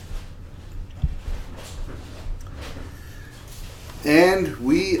And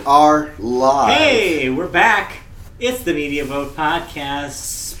we are live. Hey, we're back. It's the Media Vote Podcast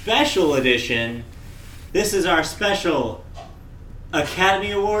Special Edition. This is our special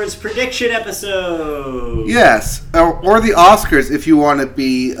Academy Awards prediction episode. Yes, or the Oscars if you want to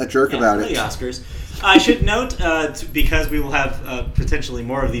be a jerk about it. The Oscars. I should note, because we will have potentially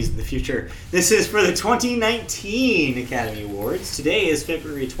more of these in the future, this is for the 2019 Academy Awards. Today is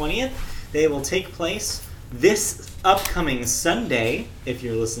February 20th. They will take place this upcoming Sunday, if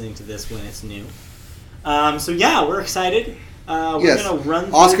you're listening to this when it's new. We're excited. We're going to run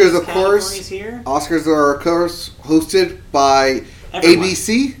through Oscars, these of course. Here. Oscars are, of course, hosted by Everyone.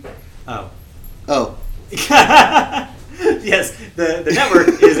 ABC. Oh. Yes, the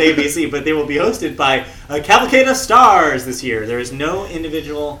network is ABC, but they will be hosted by a cavalcade of stars this year. There is no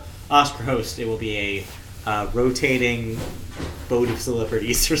individual Oscar host. It will be a rotating boat of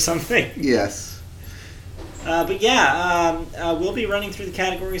celebrities or something. Yes. We'll be running through the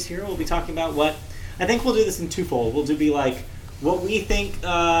categories here. We'll be talking about I think we'll do this in twofold. We'll be like what we think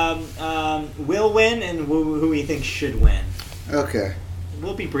will win and who we think should win. Okay.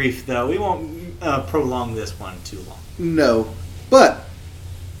 We'll be brief, though. We won't prolong this one too long. No. But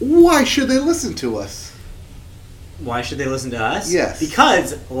why should they listen to us? Why should they listen to us? Yes.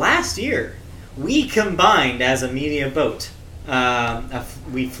 Because last year, we combined as a media vote.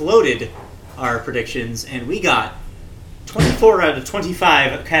 We floated our predictions, and we got 24 out of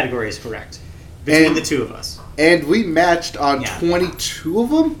 25 categories correct between the two of us. And we matched on 22 of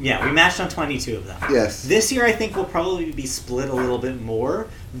them? Yeah, we matched on 22 of them. Yes. This year, I think we'll probably be split a little bit more.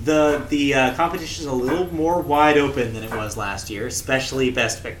 The competition is a little more wide open than it was last year, especially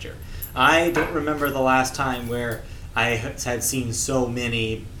Best Picture. I don't remember the last time where I had seen so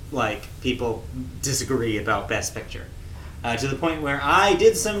many people disagree about Best Picture. To the point where I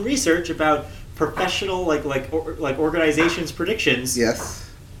did some research about professional organizations' predictions. Yes.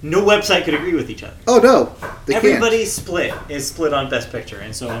 No website could agree with each other. Oh no, Everybody is split on Best Picture,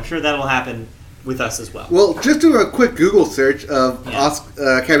 and so I'm sure that'll happen with us as well. Well, just do a quick Google search of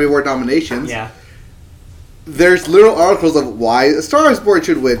Academy Award nominations. Yeah. There's little articles of why A Star is Born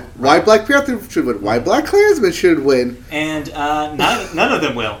should win, why Black Panther should win, why Black Klansman should win. And none of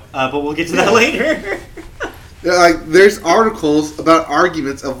them will, but we'll get to that later. There's articles about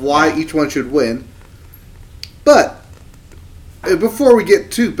arguments of why each one should win. But before we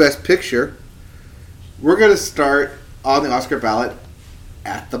get to Best Picture, we're going to start on the Oscar ballot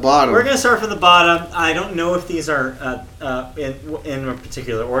at the bottom. We're going to start from the bottom. I don't know if these are in a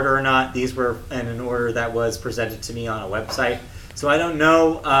particular order or not. These were in an order that was presented to me on a website. So I don't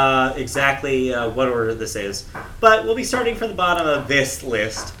know exactly what order this is. But we'll be starting from the bottom of this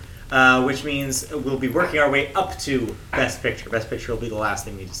list, which means we'll be working our way up to Best Picture. Best Picture will be the last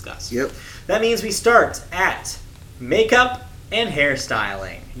thing we discuss. Yep. That means we start at Makeup and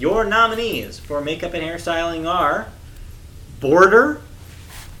Hairstyling. Your nominees for Makeup and Hairstyling are Border,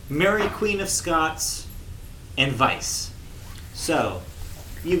 Mary Queen of Scots, and Vice. So,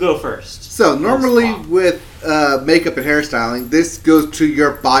 you go first. So, normally with makeup and hairstyling, this goes to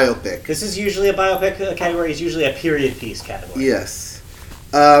your biopic. This is usually a biopic category. It's usually a period piece category. Yes.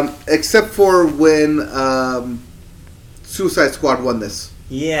 Except for when Suicide Squad won this.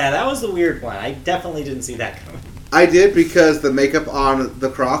 Yeah, that was the weird one. I definitely didn't see that coming. I did because the makeup on the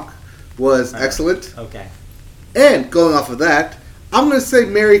Croc was excellent. Okay. And going off of that, I'm going to say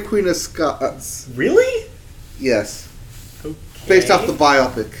Mary Queen of Scots. Really? Yes. Okay. Based off the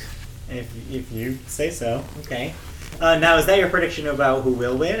biopic. If you say so. Okay. Now, is that your prediction about who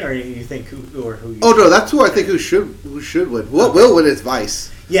will win, or you think who? Oh no, that's who I think who should win. What will win is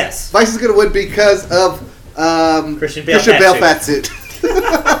Vice. Yes. Vice is going to win because of Christian Bale Fat Suit.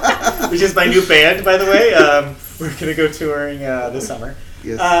 Which is my new band, by the way. We're going to go touring this summer.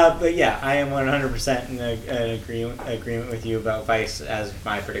 Yes. But yeah, I am 100% in agreement with you about Vice as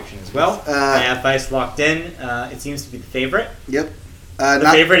my prediction as well. I have Vice locked in. It seems to be the favorite. Yep. The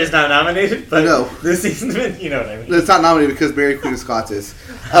favorite is not nominated, but no. This season's been, you know what I mean. It's not nominated because Mary Queen of Scots is.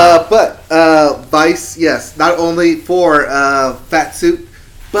 But Vice, yes, not only for Fat Suit,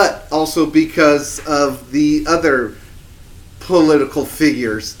 but also because of the other political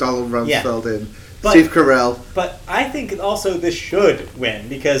figures, Donald Rumsfeld and Steve Carell. But I think also this should win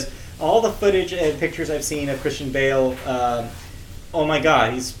because all the footage and pictures I've seen of Christian Bale, oh my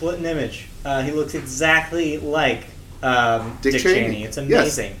God, he's split an image. He looks exactly like Dick Cheney. It's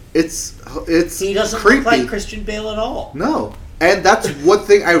amazing. Yes. It's he doesn't creepy. look like Christian Bale at all. No. And that's one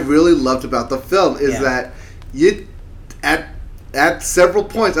thing I really loved about the film is that at several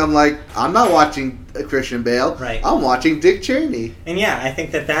points, I'm like, I'm not watching Christian Bale. Right. I'm watching Dick Cheney. And yeah, I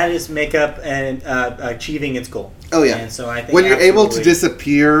think that is makeup and achieving its goal. Oh yeah. And so I think when you're able to absolutely-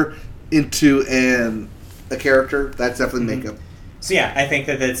 disappear into a character, that's definitely makeup. So yeah, I think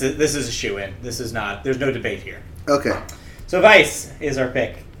that this is a shoe-in. This is not. There's no debate here. Okay. So Vice is our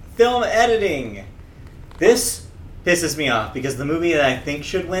pick. Film editing. This pisses me off because the movie that I think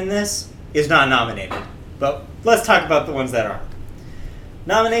should win this is not nominated. But let's talk about the ones that are.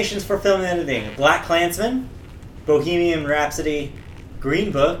 Nominations for film editing: Black Klansman, Bohemian Rhapsody,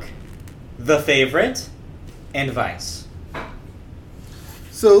 Green Book, The Favorite, and Vice.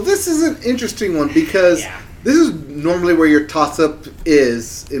 So this is an interesting one because Yeah. this is normally where your toss-up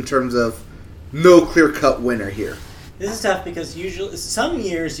is in terms of no clear-cut winner here. This is tough because usually some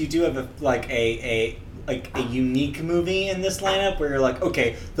years you do have a unique movie in this lineup where you're like,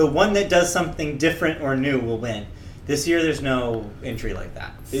 okay, the one that does something different or new will win. This year there's no entry like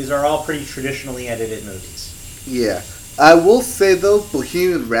that. These are all pretty traditionally edited movies. Yeah. I will say, though,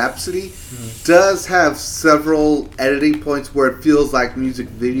 Bohemian Rhapsody does have several editing points where it feels like music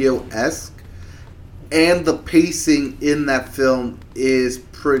video-esque, and the pacing in that film is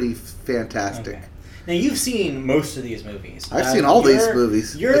pretty fantastic. Okay. Now you've seen most of these movies. I've seen all these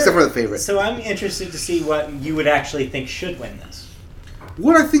movies, except for The Favorite. So I'm interested to see what you would actually think should win this.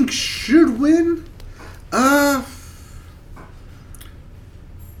 What I think should win?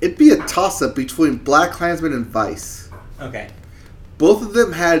 It'd be a toss-up between Black Klansman and Vice. Okay. Both of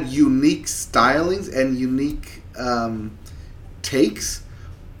them had unique stylings and unique takes,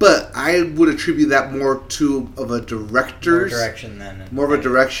 but I would attribute that more to of a director's... More direction than... More of a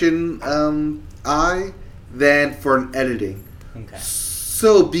direction eye than for an editing. Okay.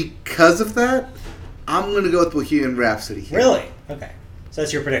 So because of that, I'm going to go with Bohemian Rhapsody here. Really? Okay. So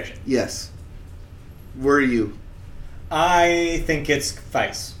that's your prediction. Yes. Where are you? I think it's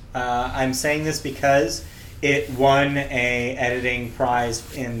Vice. I'm saying this because it won a editing prize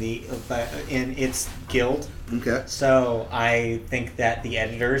in its guild. Okay. So I think that the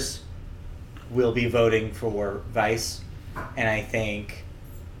editors will be voting for Vice, and I think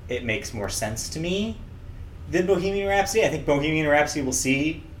it makes more sense to me than Bohemian Rhapsody. I think Bohemian Rhapsody will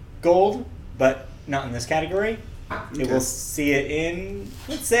see gold, but not in this category. It will see it in,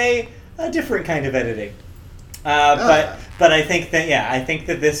 let's say, a different kind of editing. But I think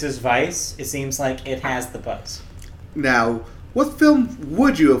that this is Vice. It seems like it has the buzz. Now, what film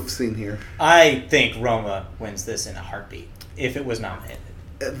would you have seen here? I think Roma wins this in a heartbeat if it was nominated.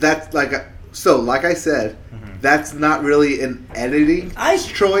 That's like I said, that's not really an editing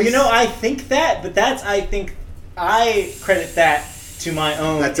choice. You know, I think that, but I think I credit that to my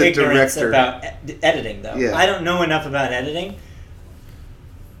own ignorance about editing, though. Yeah. I don't know enough about editing.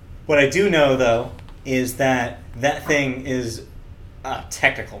 What I do know, though, is that thing is a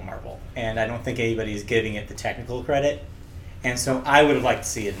technical marvel, and I don't think anybody's giving it the technical credit. And so I would have liked to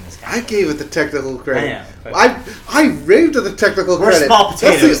see it in this category. I gave it the technical credit. I know. But I raved at the technical we're credit. small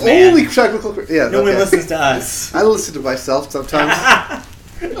potatoes, That's the man. only technical credit. Yeah, no one listens to us. I listen to myself sometimes.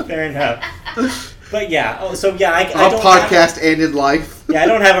 Fair enough. But yeah, I On don't podcast and in life. I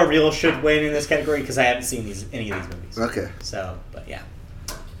don't have a real should win in this category because I haven't seen any of these movies. Okay. So, but yeah,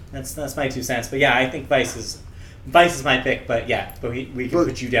 that's my 2 cents. But yeah, I think Vice is my pick. But yeah, we can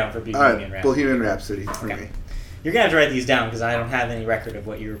put you down for Bohemian Rhapsody. Bohemian Rhapsody for me. You're gonna have to write these down because I don't have any record of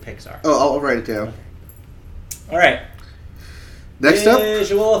what your picks are. Oh, I'll write it down. All right. Next up,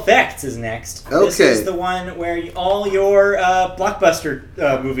 Visual effects is next. Okay. This is the one where all your blockbuster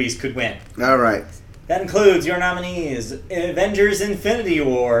movies could win. all right. That includes your nominees: Avengers: Infinity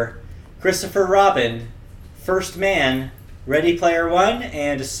War, Christopher Robin, First Man, Ready Player One,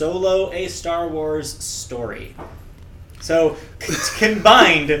 and Solo: A Star Wars Story. So,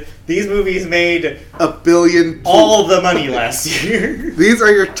 combined, these movies made $1 billion. all the money last year. These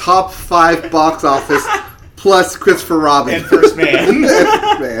are your top 5 box office plus Christopher Robin And First Man.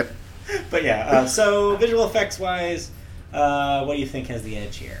 Man. But yeah, so visual effects wise, what do you think has the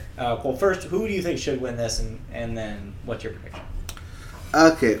edge here? Well, first, who do you think should win this, and then what's your prediction?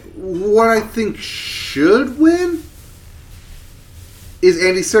 Okay, what I think should win is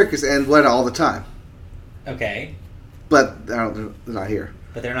Andy Serkis and Weta All the Time. Okay, But they're not here.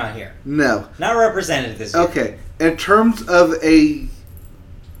 but they're not here. No. Not represented this year. Okay, in terms of a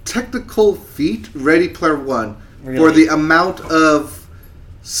technical feat, Ready Player One, Really? for the amount of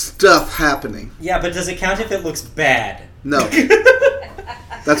stuff happening. Yeah, but does it count if it looks bad? No.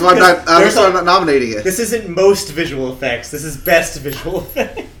 That's why I'm not nominating it. This isn't most visual effects. This is best visual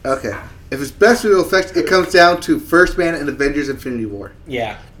effects. Okay. If it's best visual effects, it comes down to First Man and Avengers: Infinity War.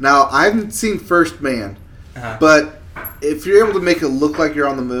 Yeah. Now, I haven't seen First Man, Uh-huh. but if you're able to make it look like you're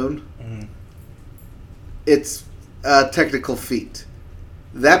on the moon, Mhm. it's a technical feat.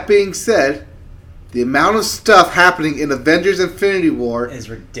 That being said, the amount of stuff happening in Avengers Infinity War Is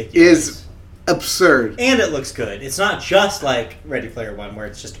ridiculous. is absurd. And it looks good. It's not just like Ready Player One, where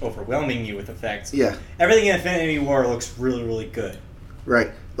it's just overwhelming you with effects. Yeah, Everything in Infinity War looks really, really good.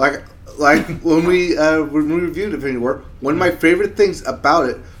 right. Like when we reviewed Infinity War, one of my favorite things about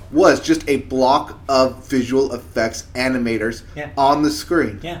it was just a block of visual effects animators Yeah. on the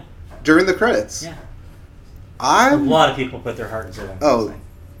screen Yeah, during the credits. yeah. A I'm lot of people put their heart and soul into Oh. this thing.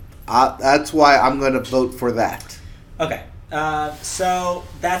 That's why I'm going to vote for that. Okay, so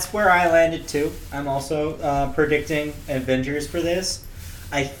that's where I landed too. I'm also predicting Avengers for this.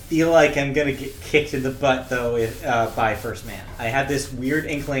 I feel like I'm gonna get kicked in the butt though by First Man. I have this weird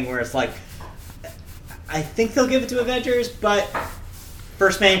inkling where it's like, I think they'll give it to Avengers, but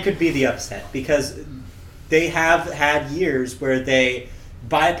First Man could be the upset because they have had years where they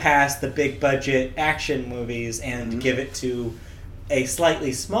bypass the big budget action movies and give it to a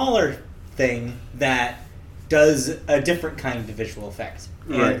slightly smaller thing that does a different kind of visual effect.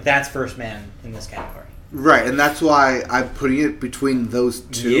 And Right. that's First Man in this category. Right, and that's why I'm putting it between those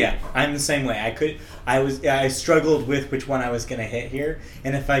two. Yeah, I'm the same way. I struggled with which one I was going to hit here,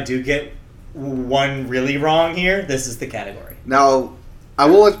 and if I do get one really wrong here, this is the category. Now, I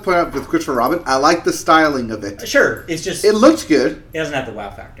will let point out with Christopher Robin, I like the styling of it. Sure, it's just It looks good, it doesn't have the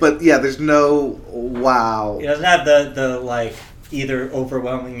wow factor. but yeah, there's no wow. It doesn't have the like either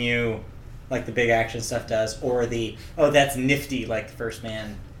overwhelming you like the big action stuff does, or the that's nifty like the First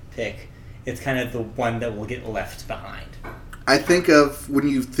Man pick. It's kind of the one that will get left behind. I think of, when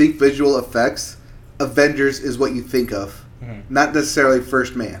you think visual effects, Avengers is what you think of. Mhm. Not necessarily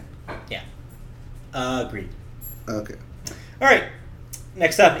First Man. Yeah, agreed. Okay. All right,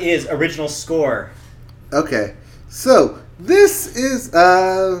 next up is original score. Okay. So, this is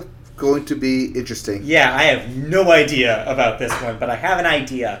going to be interesting. Yeah, I have no idea about this one, but I have an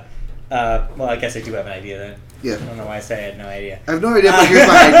idea. Well, I guess I do have an idea then. Yeah. I don't know why I say I had no idea. I have no idea, but here's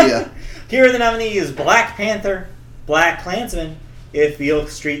my idea. Here are the nominees: Black Panther, Black Klansman, If Beale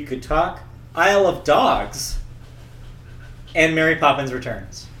Street Could Talk, Isle of Dogs, and Mary Poppins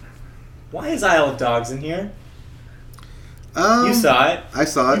Returns. Why is Isle of Dogs in here? You saw it. I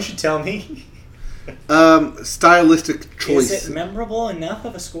saw You it. should tell me. Stylistic choice. Is it memorable enough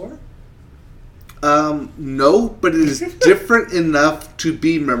of a score? No, but it is different enough to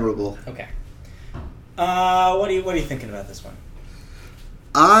be memorable. Okay. What are you thinking about this one?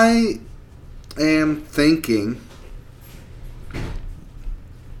 I am thinking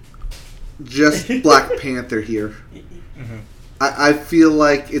just Black Panther here. Mm-hmm. I feel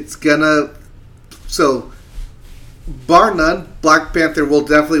like it's gonna... So, bar none, Black Panther will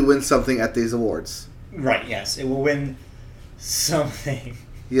definitely win something at these awards. Right. Yes, it will win something.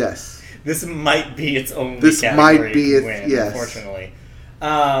 Yes. This might be its only This category might be to it, win, yes. unfortunately.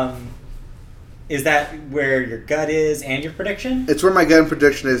 Is that where your gut is and your prediction? It's where my gun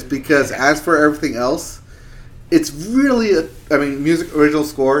prediction is, because as for everything else, it's really... music original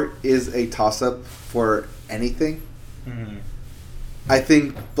score is a toss-up for anything. Mm-hmm. I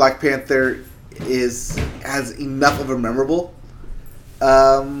think Black Panther has enough of a memorable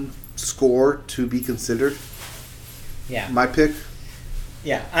score to be considered. Yeah. My pick.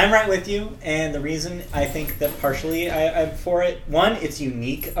 Yeah, I'm right with you, and the reason I think that partially I'm for it, one, it's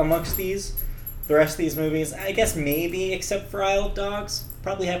unique amongst the rest of these movies. I guess maybe, except for Isle of Dogs,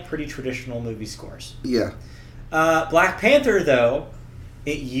 probably have pretty traditional movie scores. Yeah. Black Panther, though,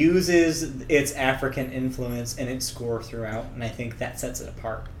 it uses its African influence in its score throughout, and I think that sets it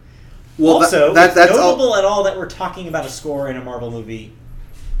apart. Well, Also, that's it's all. notable at all that we're talking about a score in a Marvel movie,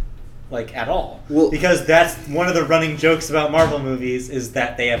 like, at all. Well- because that's one of the running jokes about Marvel movies is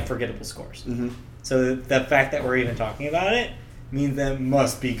that they have forgettable scores. Mhm. So the fact that we're even talking about it means that it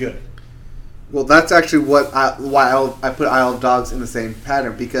must be good. Well, that's actually why I put Isle of Dogs in the same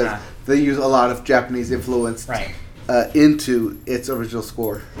pattern, because Ah. they use a lot of Japanese influence Right. Into its original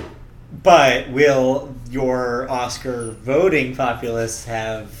score. But will your Oscar voting populace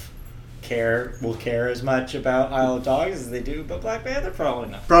will care as much about Isle of Dogs as they do about Black Panther? Probably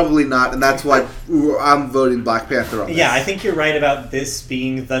not. Probably not, and that's why I'm voting Black Panther on this. Yeah, I think you're right about this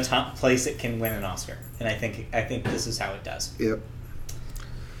being the top place it can win an Oscar, and I think this is how it does. Yep.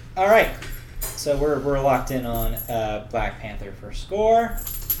 All right, so we're locked in on Black Panther for score.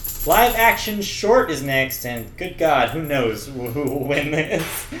 Live action short is next, and good God, who knows who will win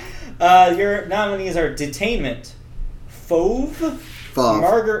this? Your nominees are Detainment, Fauve, Fauve.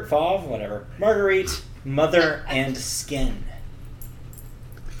 Marguerite, Mother, and Skin.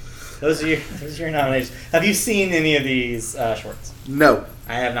 those are your nominations. Have you seen any of these shorts? No.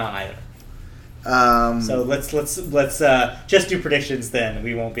 I have not either. So let's just do predictions then.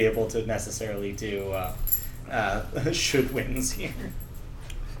 We won't be able to necessarily do should wins here.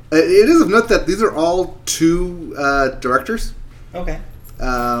 It is of note that these are all two directors. Okay.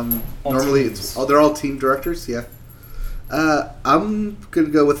 Normally, they're all team directors. Yeah. I'm gonna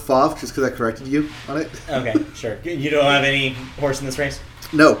go with Fav just because I corrected you on it. Okay, sure. You don't have any horse in this race?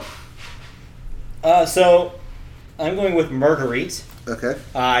 No. So I'm going with Marguerite. Okay.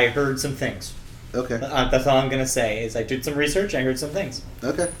 I heard some things. Okay. That's all I'm gonna say. Is I did some research. I heard some things.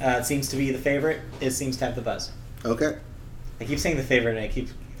 Okay. It seems to be the favorite. It seems to have the buzz. Okay. I keep saying the favorite, and I keep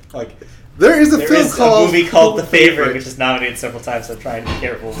there is a movie called The Favorite, which is nominated several times. So I'm trying to be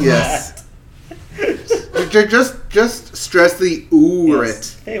careful with that. just stress the it.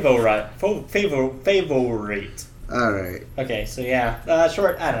 Favorite. All right. Okay, so yeah,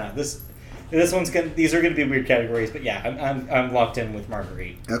 short. I don't know. This one's gonna. These are gonna be weird categories, but yeah, I'm locked in with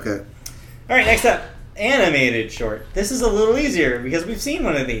Marguerite. Okay. All right, next up, animated short. This is a little easier because we've seen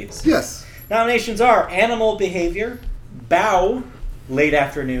one of these. Yes. Nominations are Animal Behavior, Bow, Late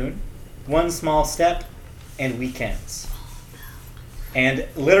Afternoon, One Small Step, and Weekends. And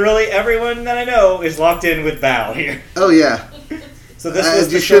literally everyone that I know is locked in with Bow here. Oh, yeah. So this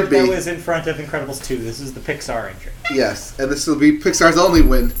was the short that was in front of Incredibles 2. This is the Pixar entry. Yes, and this will be Pixar's only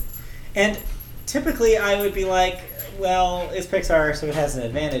win. And typically I would be like, well, it's Pixar, so it has an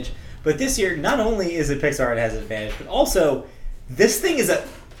advantage. But this year, not only is it Pixar, it has an advantage, but also this thing is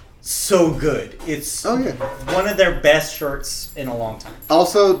so good. It's one of their best shorts in a long time.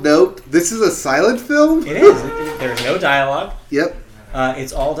 Also note, this is a silent film? It is. There's no dialogue. Yep.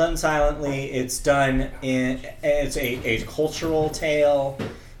 It's all done silently. It's done it's a cultural tale.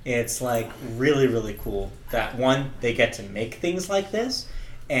 It's like really, really cool. That one, they get to make things like this,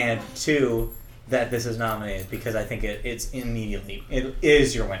 and two, that this is nominated because I think it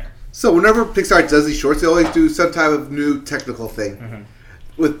is your winner. So whenever Pixar does these shorts, they always do some type of new technical thing.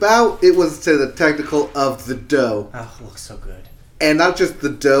 Mm-hmm. With Bao, it was to the technical of the dough. Oh, it looks so good. And not just the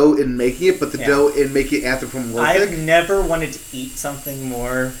dough in making it, but the dough in making it anthropomorphic. I've never wanted to eat something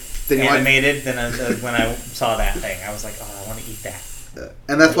more animated than when I saw that thing. I was like, oh, I want to eat that.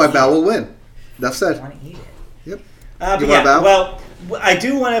 And that's why Bao will win. Enough said. I want to eat it. Yep. You want Bao? Well, I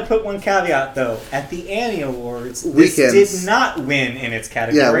do want to put one caveat, though. At the Annie Awards, this did not win in its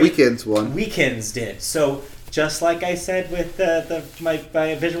category. Yeah, Weekends won. Weekends did. So, just like I said with my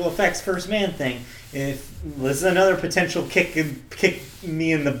visual effects First Man thing, if this is another potential kick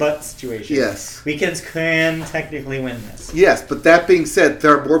me in the butt situation. Yes. Weekends can technically win this. Yes, but that being said,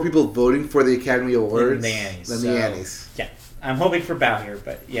 there are more people voting for the Academy Awards than the Annies. Yeah. I'm hoping for Bao here,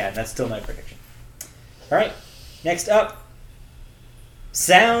 but yeah, that's still my prediction. All right. Next up,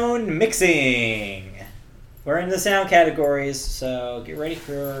 sound mixing. We're in the sound categories, so get ready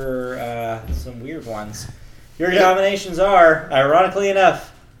for some weird ones. Your nominations are, ironically enough...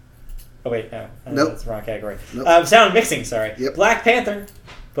 Oh, wait, no. Nope. That's the wrong category. Nope. Sound mixing, sorry. Yep. Black Panther,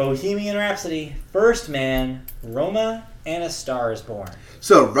 Bohemian Rhapsody, First Man, Roma, and A Star is Born.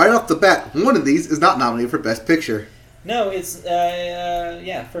 So, right off the bat, one of these is not nominated for Best Picture. No, it's,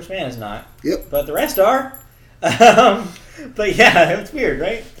 First Man is not. Yep. But the rest are. But yeah, it's weird,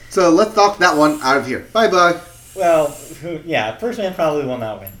 right? So, let's knock that one out of here. Bye-bye. Well, yeah, First Man probably will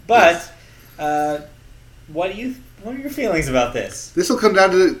not win. But, what are your feelings about this? This will come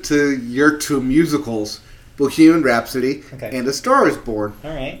down to your two musicals, Bohemian Rhapsody and A Star is Born. All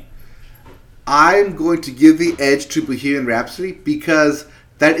right. I'm going to give the edge to Bohemian Rhapsody because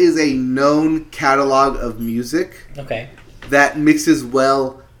that is a known catalog of music that mixes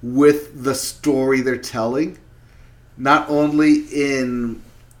well with the story they're telling. Not only in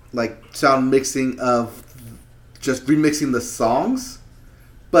sound mixing of just remixing the songs,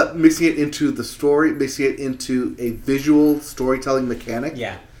 but mixing it into the story, mixing it into a visual storytelling mechanic.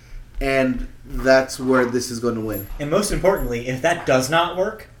 Yeah. And that's where this is going to win. And most importantly, if that does not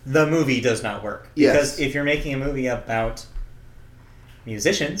work, the movie does not work. Yes. Because if you're making a movie about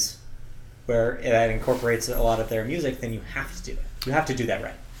musicians, where that incorporates a lot of their music, then you have to do it. You have to do that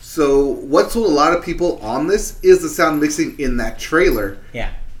right. So what sold a lot of people on this is the sound mixing in that trailer.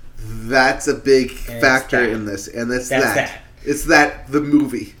 Yeah. That's a big factor in this. And that's that. It's the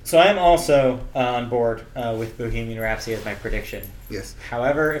movie. So I'm also on board with Bohemian Rhapsody as my prediction. Yes.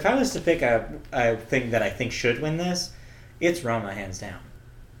 However, if I was to pick a thing that I think should win this, it's Roma, hands down.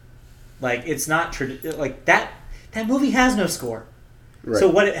 It's not... that movie has no score. Right. So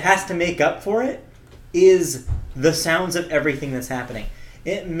what it has to make up for it is the sounds of everything that's happening.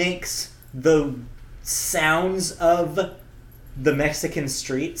 It makes the sounds of the Mexican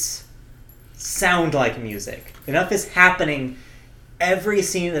streets sound like music. Enough is happening every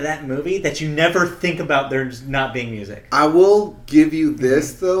scene of that movie that you never think about there not being music. I will give you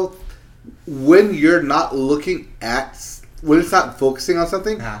this, though. When you're not looking at... When it's not focusing on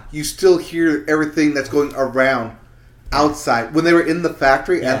something, you still hear everything that's going around outside. When they were in the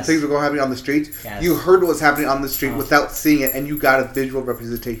factory and things were going happening on the streets, you heard what was happening on the street without seeing it, and you got a visual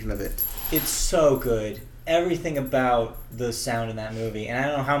representation of it. It's so good. Everything about the sound in that movie, and I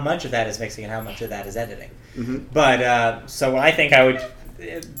don't know how much of that is mixing and how much of that is editing. Mm-hmm. But, so I think I would...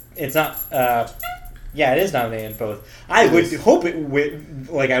 It's not... it is nominated in both. I would hope it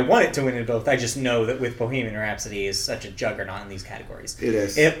I want it to win in both. I just know that with Bohemian Rhapsody is such a juggernaut in these categories. It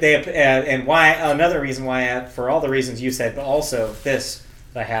is. If they and why another reason why for all the reasons you said, but also this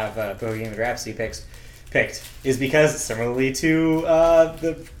that I have Bohemian Rhapsody picked is because similarly to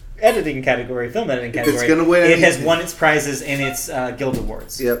the editing category, film editing category, it's gonna win it has won its prizes in its Guild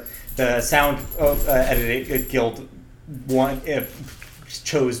Awards. Yep. The Sound Editing Guild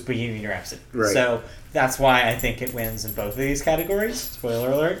chose Bohemian Rhapsody. Right. So that's why I think it wins in both of these categories.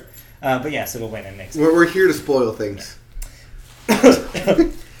 Spoiler alert. But yes, it'll win in next. We're here to spoil things.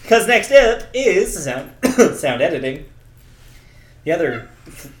 Because next up is sound editing. The other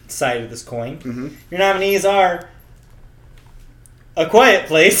side of this coin. Mm-hmm. Your nominees are A Quiet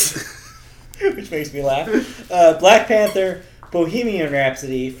Place, which makes me laugh, Black Panther, Bohemian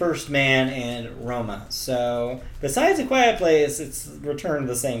Rhapsody, First Man, and Roma. So, besides A Quiet Place, it's returned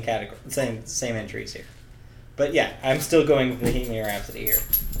the same category, same entries here. But yeah, I'm still going with Bohemian Rhapsody here.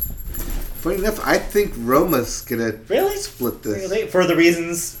 Funny enough, I think Roma's gonna Really? split this. Really? For the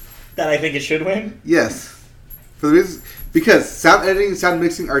reasons that I think it should win? Yes, for the reasons because sound editing and sound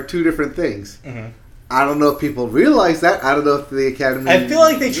mixing are two different things. Mm-hmm. I don't know if people realize that. I don't know if the Academy... I feel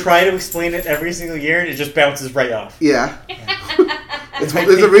like they try to explain it every single year and it just bounces right off. Yeah. There's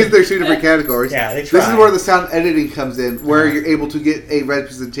a reason there's two different categories. Yeah, they try. This is where the sound editing comes in, where you're able to get a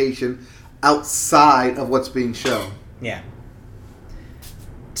representation outside of what's being shown. Yeah.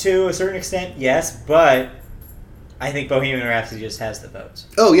 To a certain extent, yes, but I think Bohemian Rhapsody just has the votes.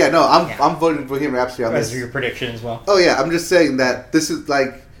 Oh, yeah, no, I'm voting for Bohemian Rhapsody on this. As your prediction as well? Oh, yeah, I'm just saying that this is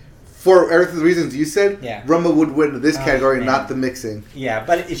like... For everything the reasons you said, Roma would win this category, not the mixing. Yeah,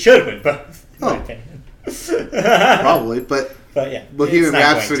 but it should win both, in my opinion. Probably, but yeah. Bohemian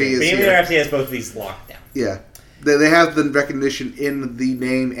Rhapsody is Bohemian Rhapsody has both of these locked down. Yeah. They have the recognition in the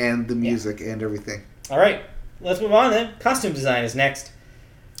name and the music and everything. All right, let's move on then. Costume design is next.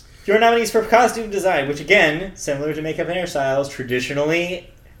 Your nominees for costume design, which again, similar to makeup and hairstyles,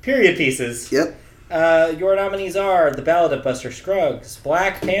 traditionally period pieces. Yep. Your nominees are The Ballad of Buster Scruggs,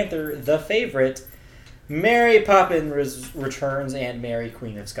 Black Panther, The Favorite, Mary Poppins Returns, and Mary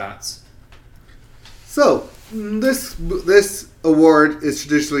Queen of Scots. So, this award is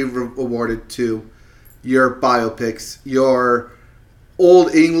traditionally awarded to your biopics, your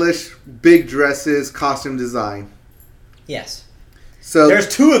Old English, big dresses, costume design. Yes. So there's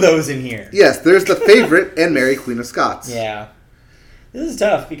two of those in here. Yes, there's The Favorite and Mary Queen of Scots. Yeah. This is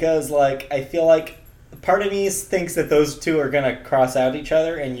tough because, I feel like part of me thinks that those two are going to cross out each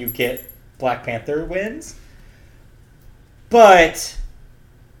other and you get Black Panther wins. But,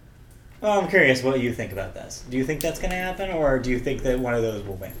 I'm curious what you think about this. Do you think that's going to happen, or do you think that one of those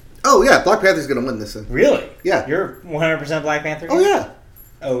will win? Oh, yeah, Black Panther's going to win this one. Really? Yeah. You're 100% Black Panther? Oh, yeah.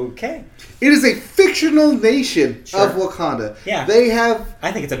 Okay. It is a fictional nation of Wakanda. Yeah. They have...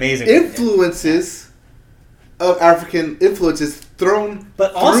 I think it's amazing. Influences of African influences thrown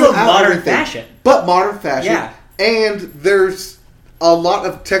but also modern everything. Fashion. But modern fashion. Yeah. And there's a lot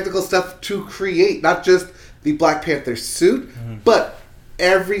of technical stuff to create. Not just the Black Panther suit, but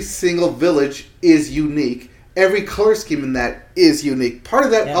every single village is unique. Every color scheme in that is unique. Part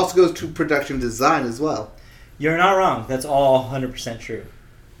of that also goes to production design as well. You're not wrong. That's all 100% true.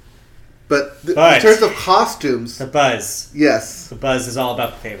 But in terms of costumes... The buzz. Yes. The buzz is all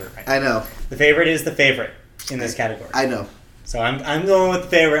about The Favorite. Right? I know. The Favorite is The Favorite in this category. I know. So I'm going with The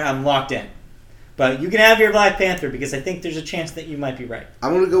Favorite. I'm locked in. But you can have your Black Panther because I think there's a chance that you might be right.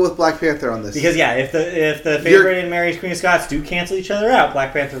 I'm going to go with Black Panther on this. Because, if the Favorite and Mary Queen of Scots do cancel each other out,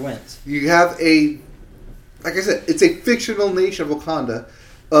 Black Panther wins. You have like I said, it's a fictional nation of Wakanda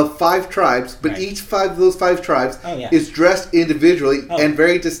of 5 tribes, but each of those 5 tribes is dressed individually and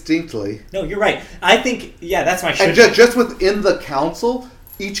very distinctly. No, you're right. I think, that's my And just within the council,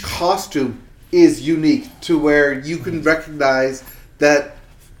 each costume is unique to where you can recognize that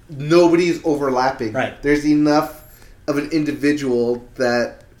nobody is overlapping. Right. There's enough of an individual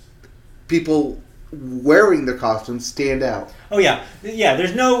that people wearing their costumes stand out. Oh, yeah. Yeah,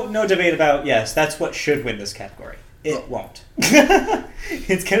 there's no debate about, that's what should win this category. It won't.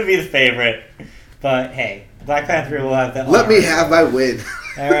 It's going to be the favorite. But hey, Black Panther will have that. Let me have my win.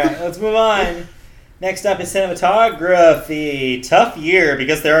 All right, let's move on. Next up is cinematography. Tough year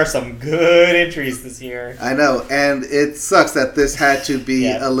because there are some good entries this year. I know, and it sucks that this had to be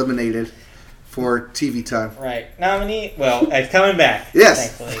eliminated for TV time. Right. It's coming back.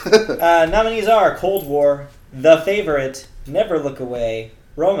 Yes. Thankfully. Nominees are Cold War, The Favorite, Never Look Away,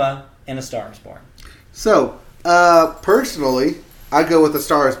 Roma, and A Star Is Born. So, personally, I go with A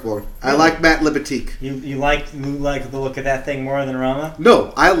Star Is Born. I like Matt Libatique. You like the look of that thing more than Roma?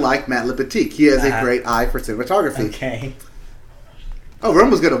 No, I like Matt Libatique. He has a great eye for cinematography. Okay. Oh,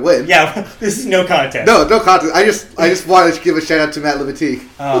 Roma's gonna win. Yeah, this is no contest. No contest. I just wanted to give a shout out to Matt Libatique.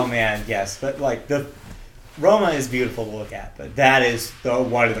 Oh man, yes, but the Roma is beautiful to look at, but that is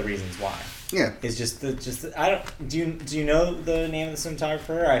one of the reasons why. Yeah, it's just I don't do you know the name of the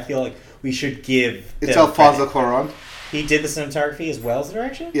cinematographer? I feel like we should give. It's Alfonso Cuarón. He did the cinematography as well as the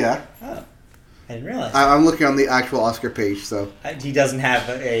direction? Yeah. Oh. I didn't realize. I'm looking on the actual Oscar page, so. He doesn't have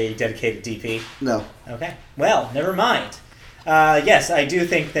a dedicated DP? No. Okay. Well, never mind. Yes, I do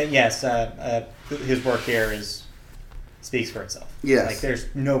think that, his work here speaks for itself. Yes. Like, there's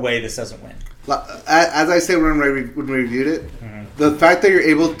no way this doesn't win. As I said when we reviewed it, the fact that you're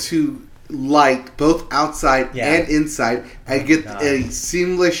able to light both outside and inside and get a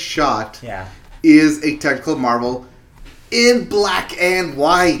seamless shot is a technical marvel in black and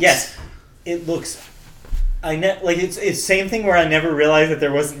white. Yes, it looks. It's same thing where I never realized that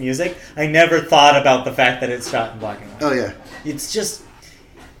there wasn't music. I never thought about the fact that it's shot in black and white. Oh yeah, it's just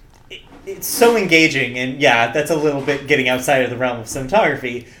it's so engaging, and that's a little bit getting outside of the realm of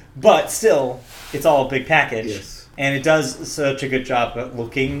cinematography, but still, it's all a big package. Yes, and it does such a good job at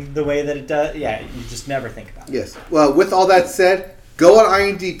looking the way that it does. Yeah, you just never think about it. Yes. Well, with all that said, go on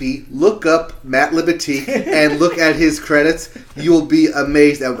IMDb, look up Matt Libatique, and look at his credits. You will be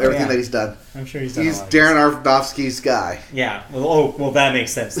amazed at everything that he's done. I'm sure he's done. He's Darren Aronofsky's guy. Yeah. Well, that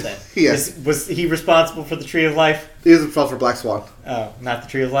makes sense then. Yes. Was he responsible for the Tree of Life? He was responsible for Black Swan. Oh, not the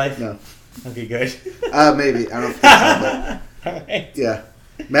Tree of Life? No. Okay, good. Maybe. I don't think so. But all right. Yeah.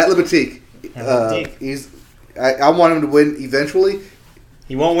 Matt Libatique. I want him to win eventually.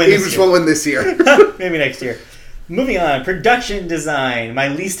 He won't win this year. He just won't win this year. Maybe next year. Moving on, production design, my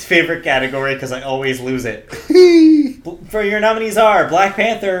least favorite category because I always lose it. For your nominees are Black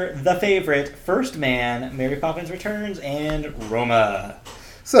Panther, The Favorite, First Man, Mary Poppins Returns, and Roma.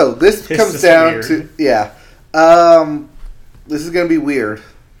 So this comes down to this is going to be weird.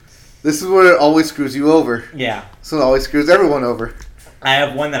 This is where it always screws you over. Yeah. So it always screws everyone over. I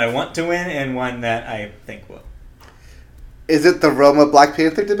have one that I want to win and one that I think will. Is it the Roma Black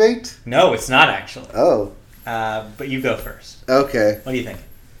Panther debate? No, it's not actually. Oh. But you go first. Okay. What do you think?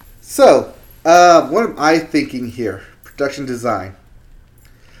 So, what am I thinking here? Production design.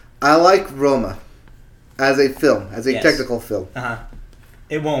 I like Roma as a film, as a technical film.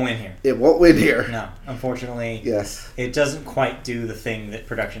 It won't win here. It won't win here. No, unfortunately. Yes. It doesn't quite do the thing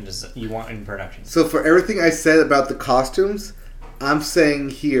that you want in production. So for everything I said about the costumes, I'm saying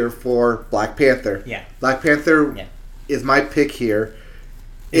here for Black Panther. Yeah. Black Panther is my pick here.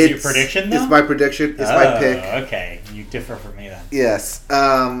 Is your prediction, though? It's my prediction. It's my pick. Okay. You differ from me, then. Yes.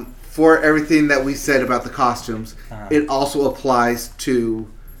 For everything that we said about the costumes, it also applies to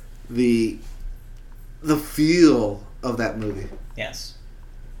the feel of that movie. Yes.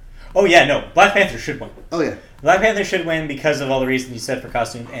 Oh, yeah, no. Black Panther should win. Oh, yeah. Black Panther should win because of all the reasons you said for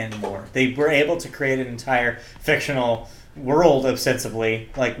costumes and more. They were able to create an entire fictional world, ostensibly,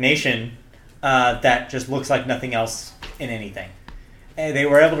 like Nation, that just looks like nothing else in anything. And they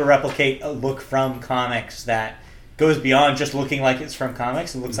were able to replicate a look from comics that goes beyond just looking like it's from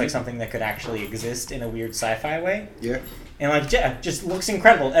comics. It looks like something that could actually exist in a weird sci-fi way. Yeah. And just looks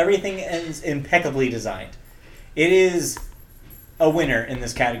incredible. Everything is impeccably designed. It is a winner in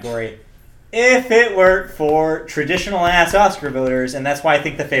this category if it weren't for traditional ass Oscar voters, and that's why I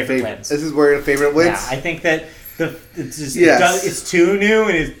think The Favorite wins. This is where The Favorite wins? Yeah, I think that it's too new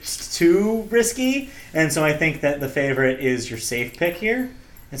and it's too risky, and so I think that The Favorite is your safe pick here,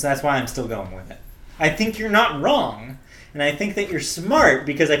 and so that's why I'm still going with it. I think you're not wrong, and I think that you're smart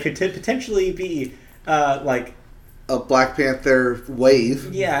because I could potentially be a Black Panther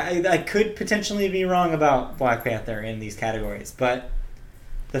wave. Yeah, I could potentially be wrong about Black Panther in these categories, but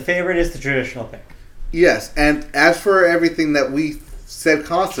The Favorite is the traditional pick. Yes, and as for everything that we said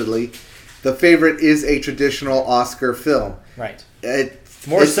constantly, The Favorite is a traditional Oscar film. Right.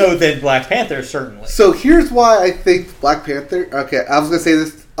 More so than Black Panther, certainly. So here's why I think Black Panther... Okay, I was going to say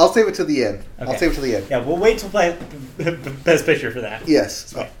this. I'll save it to the end. Okay. I'll save it to the end. Yeah, we'll wait till Best Picture for that.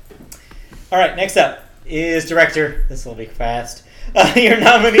 Yes. Okay. All right, next up. is director. This will be fast. Your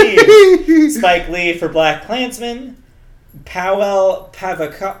nominees: Spike Lee for Black Klansman, Powell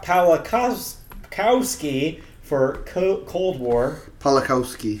Pawlikowski for Cold War.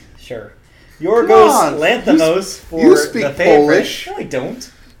 Polakowski. Sure. Yorgos Lanthimos for you speak The Favorite. Polish. No, I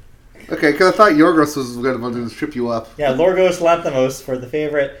don't. Okay, because I thought Yorgos was going to trip you up. Yeah, Yorgos Lanthimos for The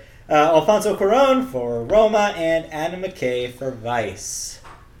Favorite. Alfonso Cuarón for Roma, and Adam McKay for Vice.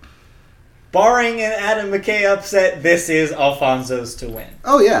 Barring an Adam McKay upset, this is Alfonso's to win.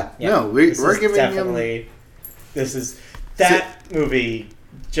 Oh, yeah. No, we're giving definitely, him... This is... That movie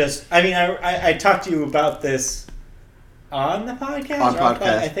just... I mean, I talked to you about this on the podcast?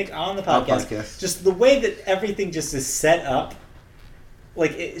 I think on the podcast. Just the way that everything just is set up,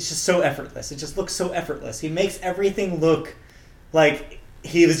 like, it's just so effortless. It just looks so effortless. He makes everything look like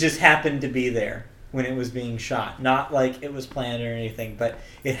he was just happened to be there when it was being shot. Not like it was planned or anything, but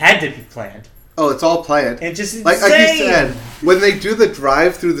it had to be planned. Oh, it's all planned. And just insane. Like you said, when they do the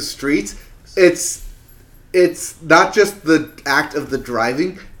drive through the streets, it's not just the act of the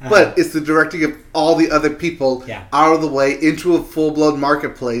driving, but it's the directing of all the other people out of the way into a full-blown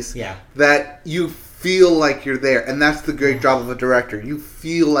marketplace that you feel like you're there. And that's the great job of a director. You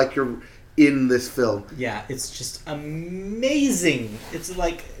feel like you're in this film. Yeah, it's just amazing. It's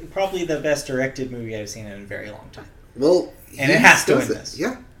like probably the best directed movie I've seen in a very long time. Well, and it has to win this.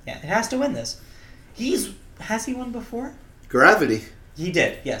 Yeah, it has to win this. Has he won before? Gravity. He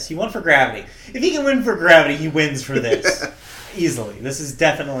did. Yes, he won for Gravity. If he can win for Gravity, he wins for this easily. This is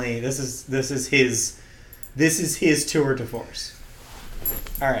definitely this is his tour de force.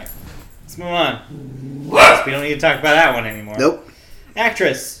 All right, let's move on. We don't need to talk about that one anymore. Nope.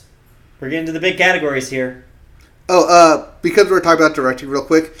 Actress. We're getting to the big categories here. Oh, because we're talking about directing real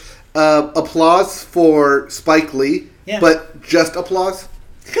quick, applause for Spike Lee, but just applause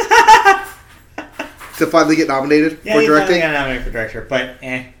to finally get nominated for directing. Yeah, he finally got nominated for director, but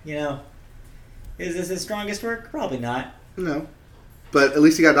is this his strongest work? Probably not. No, but at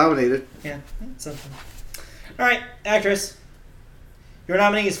least he got nominated. Yeah, that's something. All right, actress. Your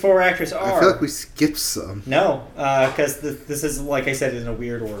nominees for actress are... I feel like we skipped some. No, because this is, like I said, in a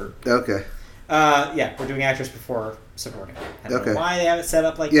weird order. Okay. We're doing actress before supporting. I don't know why they have it set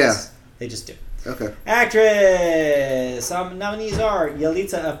up like this. They just do. Okay. Actress! Some nominees are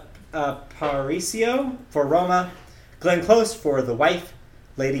Yalitza Aparicio for Roma, Glenn Close for The Wife,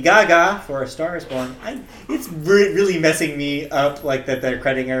 Lady Gaga for A Star Is Born. It's really messing me up, like that they're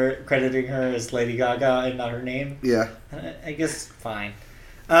crediting her as Lady Gaga and not her name. Yeah. I guess fine.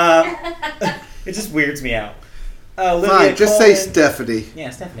 It just weirds me out. Fine, just say Stephanie. Yeah,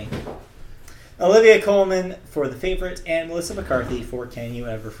 Stephanie. Olivia Colman for The Favorite, and Melissa McCarthy for Can You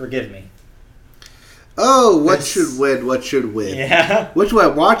Ever Forgive Me? Oh, what should win? What should win? Yeah. What do I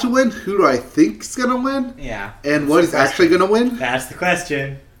want to win? Who do I think is going to win? Yeah. And what is actually going to win? That's the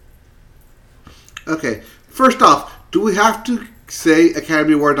question. Okay. First off, do we have to say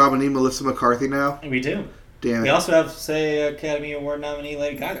Academy Award nominee Melissa McCarthy now? We do. Damn it. We also have to say Academy Award nominee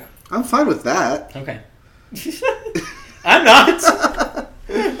Lady Gaga. I'm fine with that. Okay. I'm not.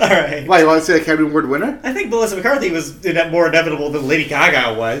 All right. Why, you want to say Academy Award winner? I think Melissa McCarthy was more inevitable than Lady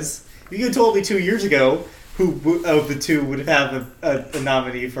Gaga was. If you had told me 2 years ago who of the two would have a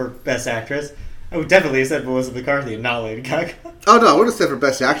nominee for Best Actress, I would definitely have said Melissa McCarthy and not Lady Gaga. Oh, no, I would have said for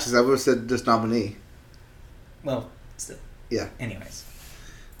Best Actress. I would have said just nominee. Well, still. Yeah. Anyways.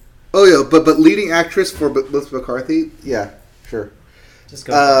 Oh, yeah, but leading actress for Melissa McCarthy? Yeah, sure. Just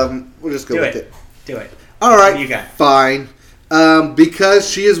go. We'll just go with it. Do it. All right. What do you got? Fine. Because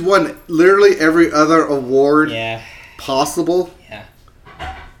she has won literally every other award possible. Yeah.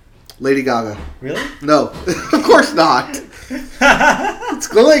 Lady Gaga. Really? No. Of course not. It's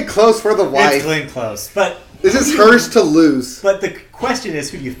Glenn Close for The Wife. It's Glenn Close. But this is hers to lose. But the question is,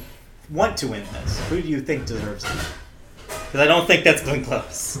 who do you want to win this? Who do you think deserves it? Because I don't think that's Glenn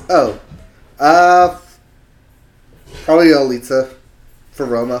Close. Oh. Probably Yalitza for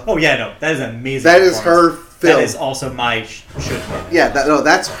Roma. Oh, yeah, no. That is an amazing That is her film. That is also my should win. Yeah,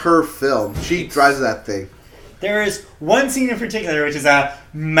 that's her film. She drives that thing. There is one scene in particular, which is a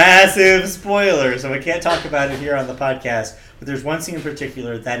massive spoiler, so I can't talk about it here on the podcast, but there's one scene in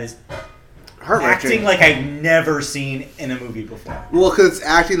particular that is acting like I've never seen in a movie before. Well, because it's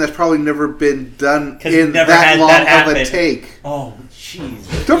acting that's probably never been done in that long of a take. Oh,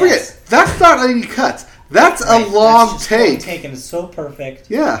 jeez. Don't forget, that's not any cuts. That's a long take. One take, and it's so perfect.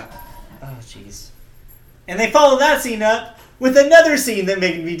 Yeah. Oh, jeez. And they followed that scene up with another scene that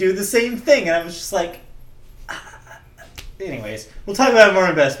made me do the same thing, and I was just like... Anyways, we'll talk about it more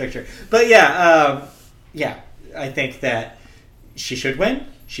in Best Picture. But I think that she should win.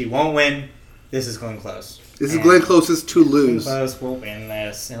 She won't win. This is Glenn Close. This is Glenn Close's to Glenn lose. Close will win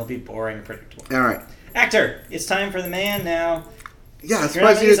this. It'll be boring and predictable. All right. Actor. It's time for the man now. Yeah, I'm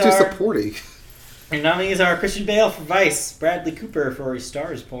surprised you didn't do nominees are- supporting. Your nominees are Christian Bale for Vice, Bradley Cooper for A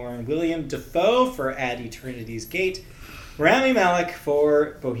Star Is Born, William Dafoe for At Eternity's Gate, Rami Malek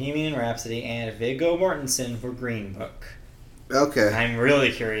for Bohemian Rhapsody, and Viggo Mortensen for Green Book. Okay. I'm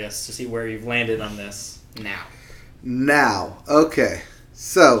really curious to see where you've landed on this now. Now, okay.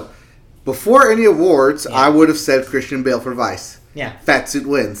 So, before any awards, Yeah. I would have said Christian Bale for Vice. Yeah, Fatsuit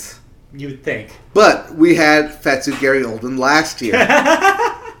wins. you would think. But we had Fatsuit Gary Oldman last year.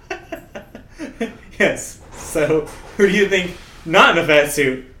 Yes. So, who do you think, not in a fat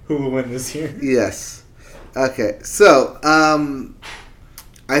suit, who will win this year? Yes. Okay. So,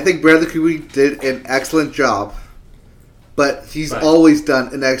 I think Bradley Cooper did an excellent job. But he's But- always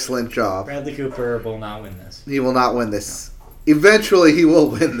done an excellent job. Bradley Cooper will not win this. He will not win this. Eventually, he will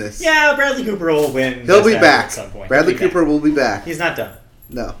win this. Yeah, Bradley Cooper will win. He'll Best be Actor back. at some point. Bradley He'll be Cooper will be back. back. He's not done.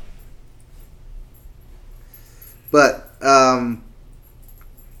 No. But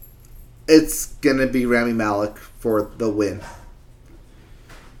it's gonna be Rami Malek for the win.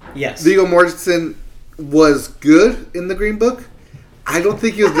 Yes. Viggo Mortensen was good in the Green Book. I don't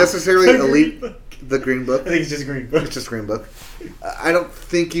think he was necessarily The elite. Green Book. The Green Book. I think it's just Green Book. It's just Green Book. I don't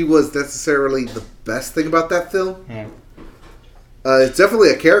think he was necessarily the best thing about that film. Yeah. It's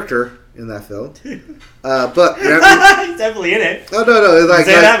definitely a character in that film. But He's definitely in it. no, it's like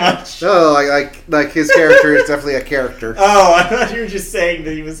Say that much. No, like his character is definitely a character. Oh, I thought you were just saying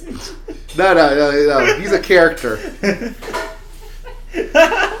that he was. No. He's a character.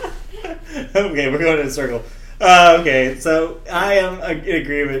 Okay, we're going in a circle. Okay, so I am in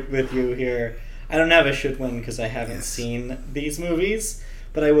agreement with you here. I don't have a should win because I haven't seen these movies,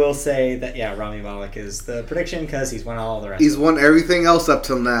 but I will say that Rami Malek is the prediction because he's won all the rest. He's won everything else up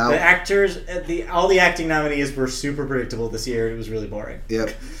till now. The actors, all the acting nominees were super predictable this year. It was really boring.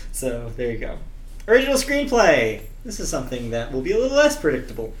 Yep. So there you go. Original screenplay. This is something that will be a little less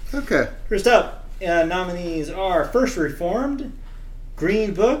predictable. Okay. First up, nominees are First Reformed,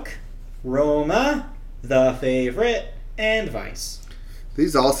 Green Book, Roma, The Favorite, and Vice.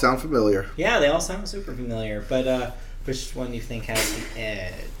 These all sound familiar. Yeah, they all sound super familiar, but which one do you think has the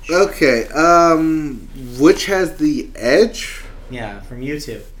edge? Okay. Which has the edge? Yeah, from you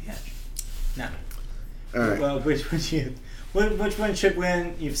two. The edge. No. All right. Well, which one should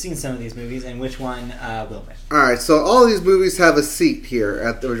win? You've seen some of these movies, and which one will win? All right. So all these movies have a seat here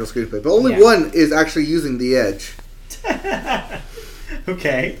at the original screenplay, but only Yeah. one is actually using the edge,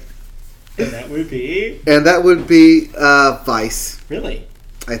 Okay. And that would be... and that would be Vice. Really?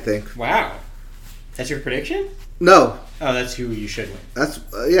 I think. Wow. That's your prediction? No, Oh, that's who you should win. that's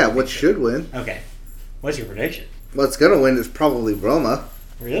what should win. Okay. What's your prediction? What's gonna win is probably Roma.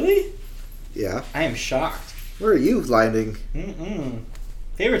 Really? Yeah. I am shocked. Where are you landing?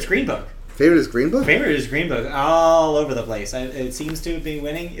 Favorite's Green Book. Favorite is Green Book. Favorite is Green Book. All over the place. It seems to be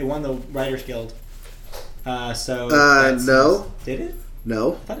winning. It won the Writers Guild. No. Did it?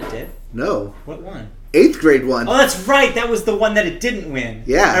 No. I thought it did. No. What won? 8th grade one. Oh, that's right. That was the one that it didn't win.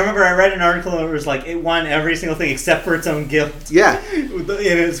 Yeah. I remember I read an article and it was like it won every single thing except for its own guild. Yeah. It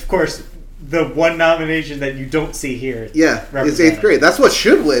is, of course, the one nomination that you don't see here. Yeah. It's Represented. 8th grade. That's what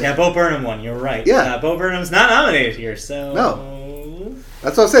should win. Yeah, Bo Burnham won. You're right. Yeah. Bo Burnham's not nominated here, so No.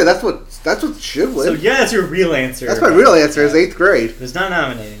 That's what I'm saying. That's what should win. So yeah, that's your real answer. That's my real answer. Is 8th grade. It's not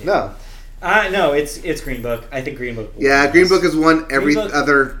nominated. Here. No. No, it's Green Book. I think Green Book. Yeah, Green Book has won every Book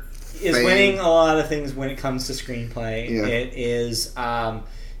other. Is thing. winning a lot of things when it comes to screenplay. Yeah. It is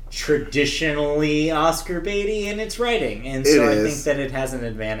traditionally Oscar baity in its writing, and so I think that it has an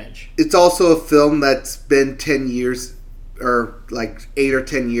advantage. It's also a film that's been 10 years, or like 8 or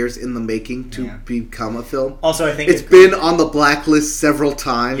 10 years in the making to become a film. Also, I think It's been on the blacklist several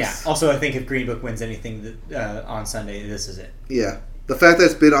times. Yeah. Also, I think if Green Book wins anything on Sunday, this is it. Yeah. The fact that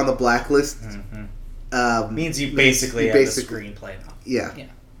it's been on the blacklist Means you basically have a screenplay now. Yeah. Yeah.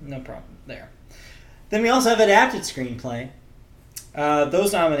 No problem there. Then we also have adapted screenplay.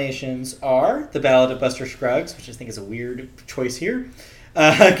 Those nominations are The Ballad of Buster Scruggs, which I think is a weird choice here,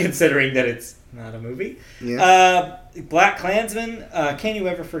 considering that it's not a movie. Yeah. Black Klansman, Can You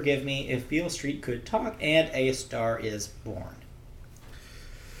Ever Forgive Me, If Beale Street Could Talk, and A Star Is Born.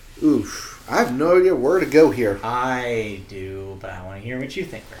 Oof. I have no idea where to go here. I do, but I want to hear what you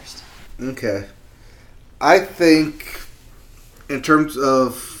think first. Okay. I think, in terms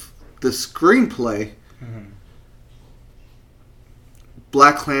of the screenplay,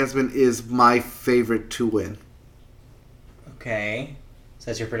 Black Klansman is my favorite to win. Okay. So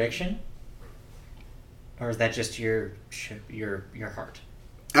that's your prediction? Or is that just your heart?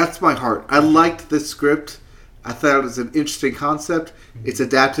 That's my heart. I liked the script. I thought it was an interesting concept. It's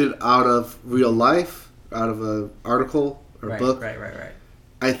adapted out of real life, out of an article or book. Right.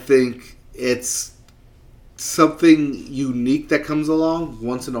 I think it's something unique that comes along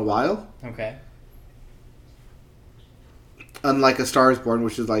once in a while. Okay. Unlike A Star is Born,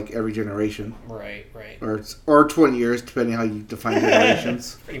 which is like every generation. Right. Or 20 years, depending how you define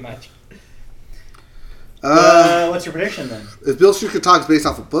generations. Pretty much. What's your prediction then? If Bill Street Could Talk is based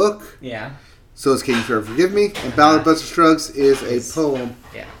off a book. Yeah. So is Can You Forever Forgive Me? And Ballad of Buster Scruggs is a poem.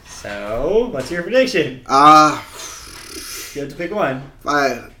 Yeah. So, what's your prediction? You have to pick one.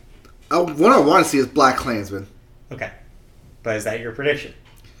 What I want to see is Black Klansman. Okay. But is that your prediction?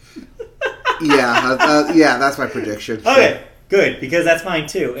 Yeah, that's my prediction. Okay, good, because that's mine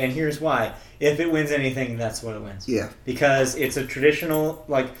too, and here's why. If it wins anything, that's what it wins. Yeah. Because it's a traditional,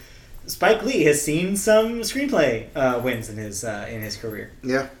 like, Spike Lee has seen some screenplay wins in his career.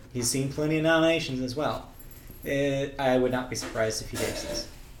 Yeah. He's seen plenty of nominations as well. I would not be surprised if he takes this.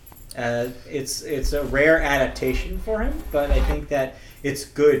 It's a rare adaptation for him, but I think that it's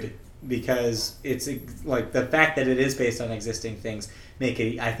good because it's like the fact that it is based on existing things make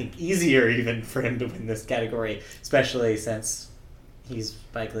it, I think, easier even for him to win this category, especially since he's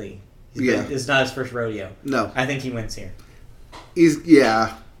Spike Lee. It's not his first rodeo. No. I think he wins here.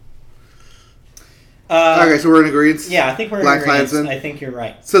 Okay, so we're in agreement? Yeah, I think we're in agreement. I think you're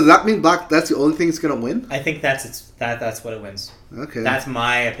right. So does that mean that's the only thing that's going to win? I think that's what it wins. Okay. That's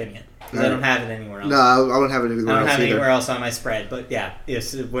my opinion. Because I don't have it anywhere else. No, I don't have it anywhere else. I don't have it anywhere else on my spread. But yeah,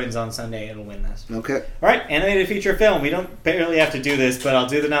 if it wins on Sunday, it'll win this. Okay. All right, animated feature film. We don't barely have to do this, but I'll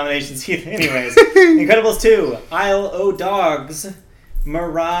do the nominations anyways. Incredibles 2, Isle o' Dogs,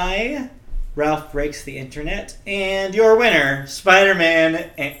 Mirai, Ralph Breaks the Internet, and your winner, Spider-Man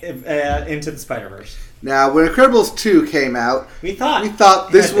Into the Spider-Verse. Now, when Incredibles 2 came out, we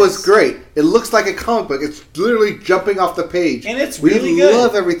thought this was great. It looks like a comic book. It's literally jumping off the page. And it's really good. We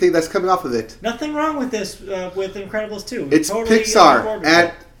love everything that's coming off of it. Nothing wrong with this, with Incredibles 2. It's totally Pixar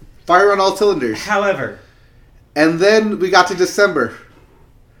at fire on all cylinders. However. And then we got to December.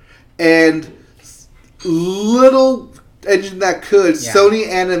 And little engine that could, Sony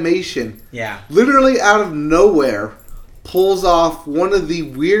Animation, literally out of nowhere, pulls off one of the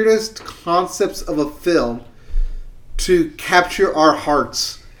weirdest concepts of a film to capture our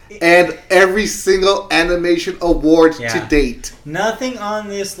hearts and every single animation award to date. Nothing on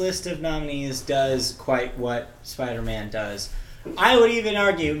this list of nominees does quite what Spider-Man does. I would even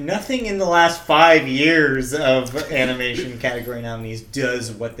argue nothing in the last 5 years of animation category nominees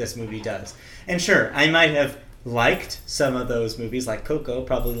does what this movie does. And sure, I might have liked some of those movies, like Coco,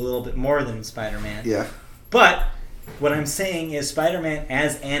 probably a little bit more than Spider-Man. Yeah. But what I'm saying is Spider-Man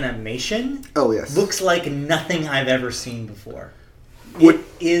as animation looks like nothing I've ever seen before. It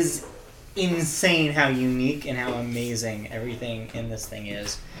is insane how unique and how amazing everything in this thing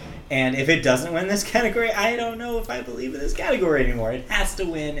is. And if it doesn't win this category, I don't know if I believe in this category anymore. It has to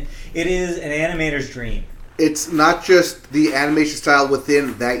win. It is an animator's dream. It's not just the animation style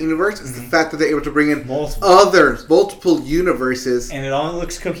within that universe. It's the fact that they're able to bring in multiple universes. And it all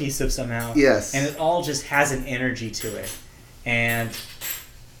looks cohesive somehow. Yes. And it all just has an energy to it. And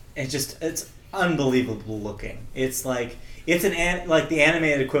it's unbelievable looking. It's like like the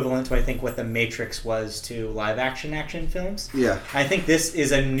animated equivalent to, I think, what The Matrix was to live action films. Yeah. I think this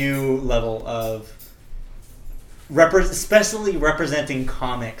is a new level of especially representing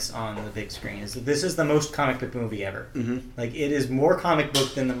comics on the big screen. This is the most comic book movie ever. Mm-hmm. Like, it is more comic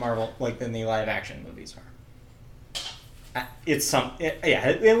book than the than the live action movies are.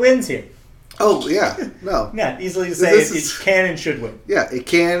 It wins here. Oh yeah, no. Yeah, easily to say it can and should win. Yeah, it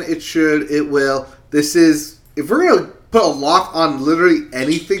can, it should, it will. This is, if we're gonna put a lock on literally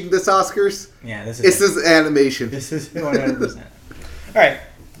anything this Oscars, this is animation. This is 100%. All right.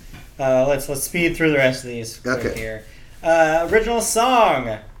 Let's speed through the rest of these here. Original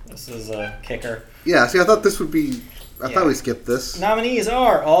song. This is a kicker. Yeah, see, I thought this would be... I thought we skipped this. Nominees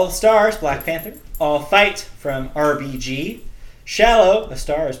are All the Stars, Black Panther, All Fight from RBG, Shallow, A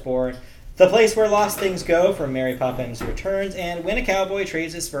Star is Born, The Place Where Lost Things Go from Mary Poppins Returns, and When a Cowboy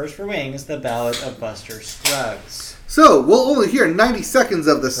Trades His Spurs for Wings, The Ballad of Buster Scruggs. So, we'll only hear 90 seconds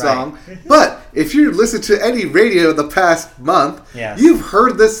of the song, but if you listen to any radio the past month, you've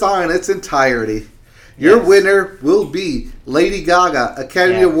heard this song in its entirety. Your winner will be Lady Gaga,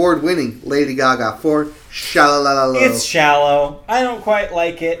 Academy Award winning Lady Gaga for Shallow. It's Shallow. I don't quite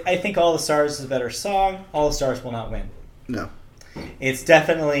like it. I think All the Stars is a better song. All the Stars will not win. No. It's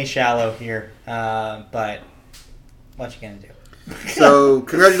definitely Shallow here, but what you gonna do? So,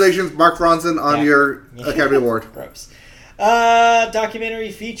 congratulations, Mark Ronson, on your Academy Award. Gross.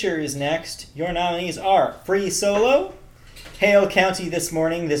 Documentary feature is next. Your nominees are Free Solo, Hale County This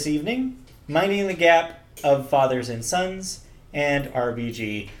Morning, This Evening, Minding the Gap of Fathers and Sons, and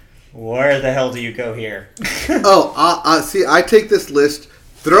RBG. Where the hell do you go here? See, I take this list,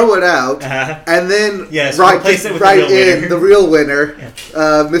 throw it out, and then replace it with the real winner,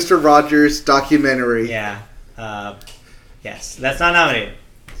 Mr. Rogers' documentary. Yeah. Yes, that's not nominated.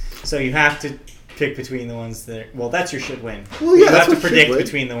 So you have to pick between the ones that... Well, that's your should win. Well, yeah, you have to predict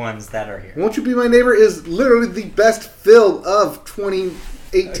between the ones that are here. Won't You Be My Neighbor is literally the best film of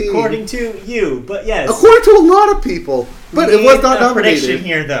 2018. According to you, but yes. According to a lot of people. But it was not nominated. Prediction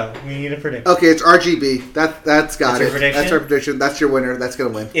here, though. We need a prediction. Okay, it's RGB. That's got That's it. Your prediction? That's our prediction. That's your winner. That's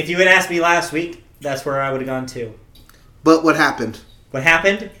going to win. If you had asked me last week, that's where I would have gone too. But what happened? What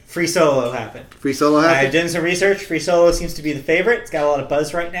happened? Free Solo happened. Free Solo happened? I've done some research. Free Solo seems to be the favorite. It's got a lot of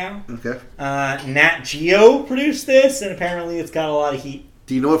buzz right now. Okay. Nat Geo produced this, and apparently it's got a lot of heat.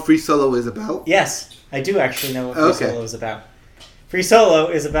 Do you know what Free Solo is about? Yes, I do actually know what Free Solo is about. Free Solo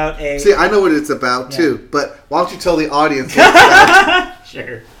is about a... See, I know what it's about, too. But why don't you tell the audience what it's about?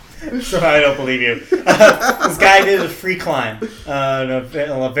 Sure. So I don't believe you. This guy did a free climb on a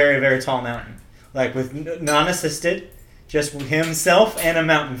very, very tall mountain. Like, with non-assisted, just himself and a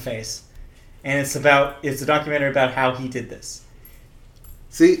mountain face. And it's a documentary about how he did this.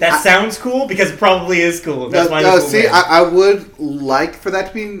 See, that sounds cool because it probably is cool. That's why I would like for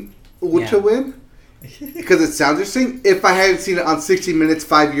that to win. Because it sounds interesting. If I hadn't seen it on 60 Minutes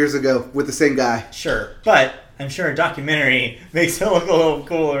 5 years ago with the same guy. Sure. But I'm sure a documentary makes it look a little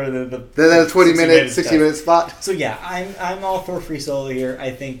cooler than the 60 minute spot. So yeah, I'm all for Free Solo here.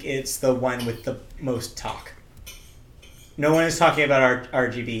 I think it's the one with the most talk. No one is talking about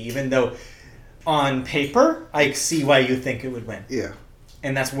RGB, even though on paper I see why you think it would win. Yeah.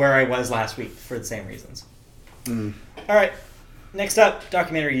 And that's where I was last week for the same reasons. Mm. All right. Next up,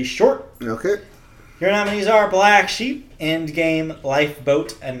 documentary short. Okay. Your nominees are Black Sheep, Endgame,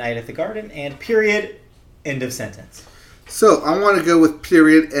 Lifeboat, A Night at the Garden, and Period, End of Sentence. So, I want to go with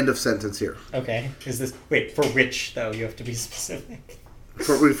Period, End of Sentence here. Okay. Wait, for which, though? You have to be specific.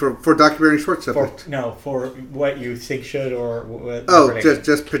 For documentary short subject. For what you think should or what...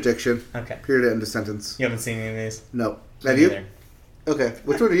 just prediction. Okay. Period, End of Sentence. You haven't seen any of these? No. Have you? Either. Okay.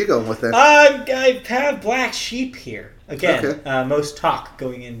 Which one are you going with then? I have Black Sheep here. Again, most talk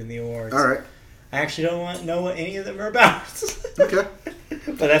going into the awards. All right. I actually don't know what any of them are about. Okay.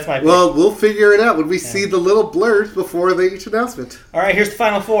 But that's my pick. Well, we'll figure it out when we see the little blurs before each announcement. All right, here's the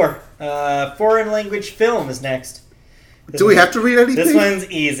final four. Foreign language film is next. Do we have to read anything? This one's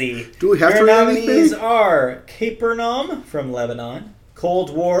easy. Do we have to read anything? Your nominees are Capernaum from Lebanon,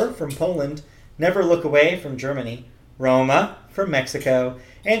 Cold War from Poland, Never Look Away from Germany, Roma from Mexico,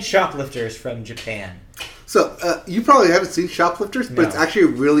 and Shoplifters from Japan. So, you probably haven't seen Shoplifters, but it's actually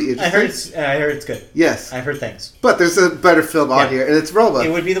really interesting. I heard it's good. Yes. I've heard things. But there's a better film on here, and it's Roma.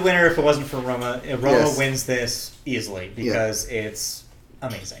 It would be the winner if it wasn't for Roma. Roma wins this easily because it's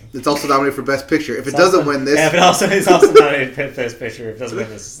amazing. It's also nominated for Best Picture. If it doesn't win this... Yeah, but it's also nominated for Best Picture. If it doesn't win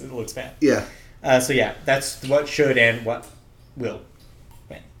this, it looks bad. Yeah. So yeah, that's what should and what will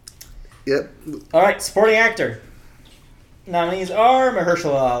win. Yep. All right, supporting actor. Nominees are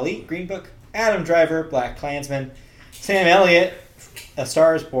Mahershala Ali, Green Book, Adam Driver, Black Klansman, Sam Elliott, A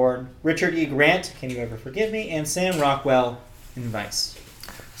Star is Born, Richard E. Grant, Can You Ever Forgive Me, and Sam Rockwell in Vice.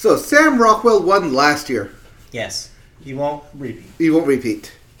 So, Sam Rockwell won last year. Yes. He won't repeat. He won't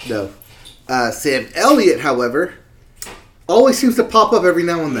repeat. No. Sam Elliott, however, always seems to pop up every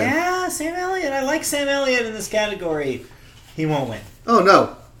now and then. Yeah, Sam Elliott. I like Sam Elliott in this category. He won't win. Oh,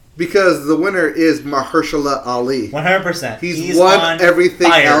 no. Because the winner is Mahershala Ali. 100%. He's won everything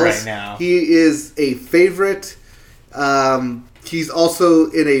else right now. He is a favorite. He's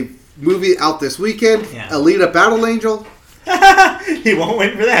also in a movie out this weekend, Alita Battle Angel. He won't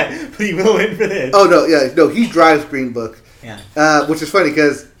win for that, but he will win for this. Oh, no, he drives Green Book. Yeah. Which is funny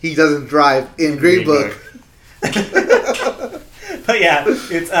because he doesn't drive in Green Book. But yeah,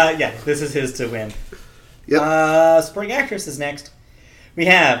 this is his to win. Yep. Supporting actress is next. We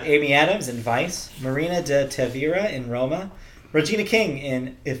have Amy Adams in Vice, Marina de Tavira in Roma, Regina King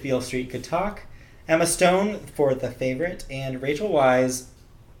in If Beale Street Could Talk, Emma Stone for The Favorite, and Rachel Weisz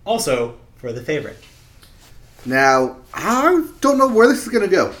also for The Favorite. Now, I don't know where this is going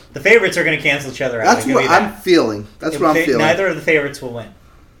to go. The favorites are going to cancel each other out. That's what I'm feeling. Neither of the favorites will win.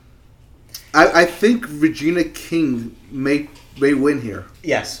 I think Regina King may win here.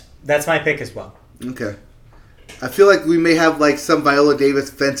 Yes, that's my pick as well. Okay. I feel like we may have like some Viola Davis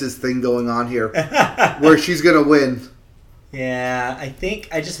Fences thing going on here where she's going to win. Yeah,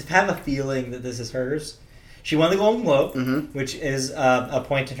 I just have a feeling that this is hers. She won the Golden Globe, Mhm. which is a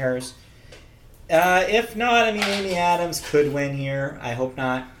point in hers. If not, I mean, Amy Adams could win here. I hope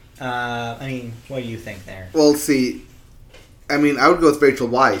not. I mean, what do you think there? Well, see, I mean, I would go with Rachel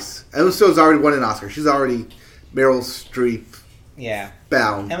Weisz. Emma Stone's already won an Oscar. She's already Meryl Streep Yeah.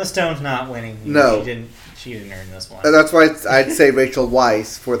 bound. Emma Stone's not winning. No. She didn't earn this one. That's why I'd say Rachel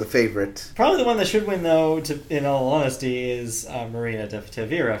Weisz for the favorite. Probably the one that should win, though, in all honesty, is Marina de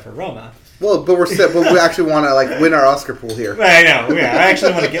Tavira for Roma. Well, but we actually want to win our Oscar pool here. I know. Yeah, I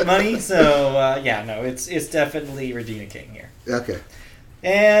actually want to get money, so it's definitely Regina King here. Okay.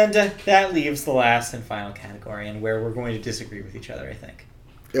 And that leaves the last and final category, and where we're going to disagree with each other, I think.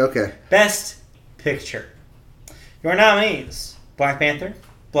 Okay. Best Picture. Your nominees: Black Panther,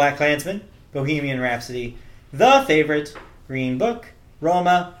 BlacKkKlansman, Bohemian Rhapsody, The Favorite, Green Book,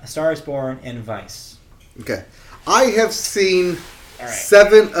 Roma, A Star Is Born, and Vice. Okay. I have seen All right.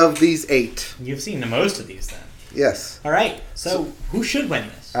 7 of these 8. You've seen the most of these, then. Yes. All right. So who should win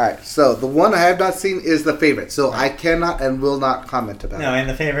this? All right. So the one I have not seen is The Favorite. So I cannot and will not comment about No, it. and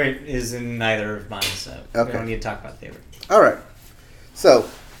The Favorite is in neither of mine, so we Okay. don't need to talk about The Favorite. All right. So,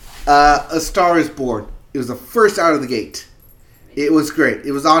 A Star Is Born. It was the first out of the gate. It was great.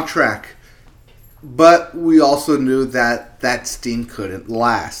 It was on track. But we also knew that steam couldn't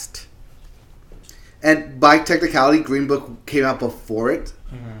last. And by technicality, Green Book came out before it.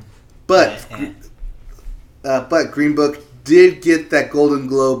 Mm-hmm. But but Green Book did get that Golden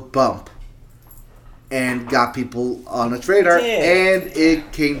Globe bump and got people on its radar, and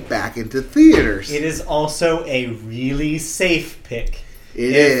it came back into theaters. It is also a really safe pick. It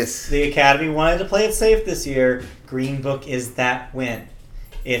If is. the Academy wanted to play it safe this year, Green Book is that win.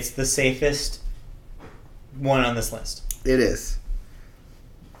 It's the safest one on this list. It is.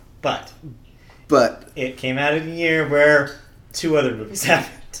 But But it came out in a year where 2 other movies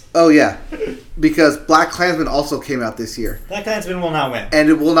happened. oh yeah, because BlacKkKlansman also came out this year, BlacKkKlansman will not win. and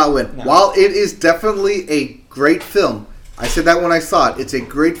it will not win. No. While it is definitely a great film, I said that when I saw it. It's a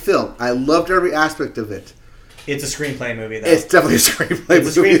great film. I loved every aspect of it. It's a screenplay movie, though. It's definitely a screenplay movie.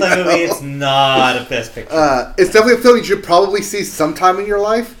 It's a screenplay though. movie. It's not a Best Picture. It's definitely a film you should probably see sometime in your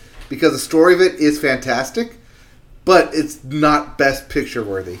life because the story of it is fantastic, but it's not Best Picture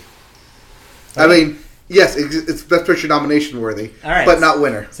worthy. I mean, yes, it's Best Picture nomination worthy, All right. but not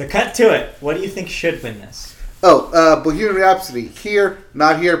winner. So cut to it. What do you think should win this? Oh, Bohemian Rhapsody. Here,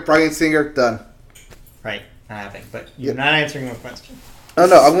 not here. Bryan Singer, done. Right, not happening. But you're Yep. not answering my question. Oh,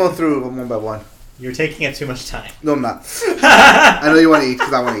 no, I'm going through them one by one. You're taking up too much time. No, I'm not. I know you want to eat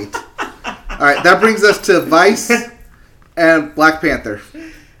because I want to eat. All right, that brings us to Vice and Black Panther.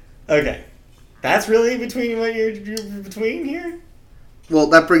 Okay. That's really between what you're between here? Well,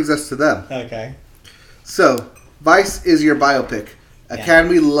 that brings us to them. Okay. So, Vice is your biopic. Yeah.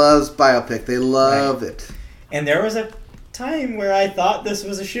 Academy loves biopic. They love it. And there was a time where I thought this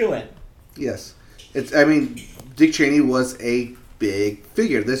was a shoo-in. Yes. I mean, Dick Cheney was a big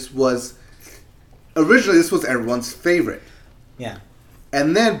figure. Originally, this was everyone's favorite. Yeah.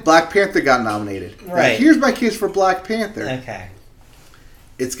 And then Black Panther got nominated. Now, Right. here's my case for Black Panther. Okay.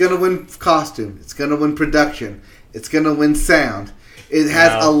 It's going to win costume. It's going to win production. It's going to win sound. It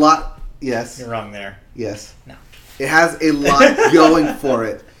has No. a lot. Yes. You're wrong there. Yes. No. It has a lot going for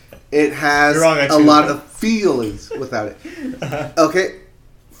it. It has You're wrong, a actually. lot of feelings without it. Okay.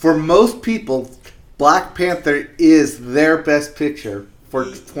 For most people, Black Panther is their best picture for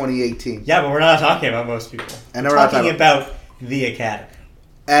 2018. Yeah, but we're not talking about most people. I know We're we're not talking talking about the Academy.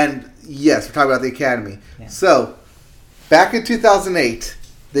 And yes, we're talking about the Academy. Yeah. So, back in 2008,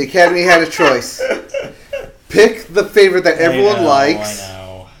 the Academy had a choice. Pick the favorite that everyone likes, I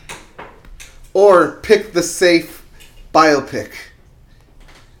know. or pick the safe biopic.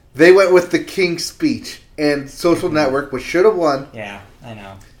 They went with The King's Speech, and Social Network, which should have won, Yeah, I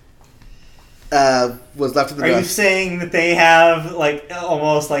know. was left in the Are you dust. saying that they have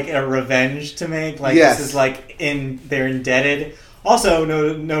almost like a revenge to make? Like Yes. this is they're indebted. Also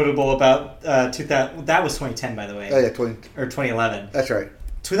notable about 2000. That was 2010, by the way, Oh yeah, 20. or 2011. That's right.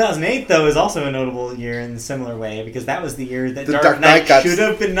 2008 though is also a notable year in a similar way because that was the year that The Dark Dark Knight Knight should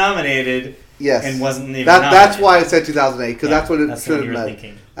have been nominated Yes. and wasn't even. That's nominated. why I said 2008, because Yeah, that's what it that's should what have you were been.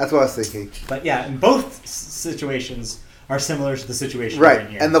 thinking. That's what I was thinking. But yeah, in both situations are similar to the situation we're Right. in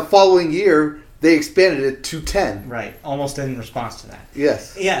here. And the following year, they expanded it to 10. right, almost in response to that.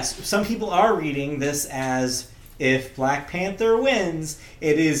 Yes. Yes, some people are reading this as if Black Panther wins,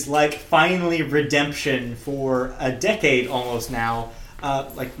 it is like finally redemption for a decade almost now.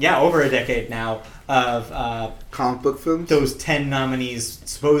 Over a decade now of Comic book films. those 10 nominees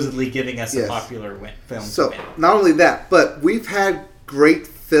supposedly giving us Yes. a popular film. So, not only that, but we've had great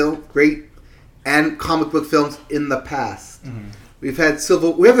and comic book films in the past. Mm-hmm.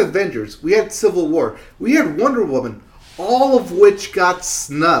 We have Avengers, we had Civil War, we had Wonder Woman, all of which got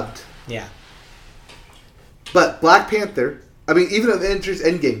snubbed. Yeah. But Black Panther, even Avengers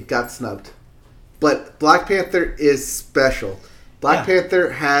Endgame got snubbed. But Black Panther is special. Black Panther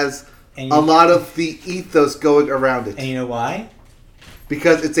has a lot of the ethos going around it. And you know why?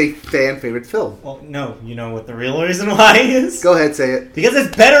 Because it's a fan-favorite film. Well, no. You know what the real reason why is? Go ahead, say it. Because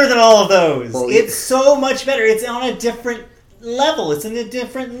it's better than all of those. Well, it's so much better. It's on a different level. It's in a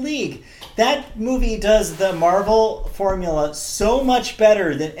different league. That movie does the Marvel formula so much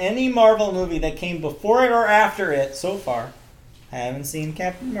better than any Marvel movie that came before it or after it so far. I haven't seen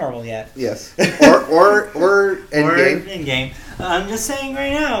Captain Marvel yet. Yes. Or Endgame. Or Endgame. I'm just saying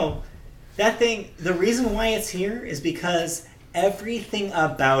right now, that thing, the reason why it's here is because everything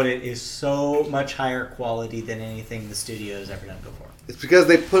about it is so much higher quality than anything the studio has ever done before. It's because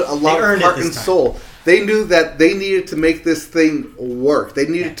they put a lot of heart and soul. They knew that they needed to make this thing work. They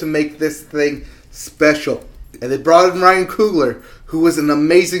needed to make this thing special. And they brought in Ryan Coogler, who was an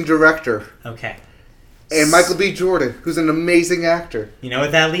amazing director. Okay. And Michael B. Jordan, who's an amazing actor. You know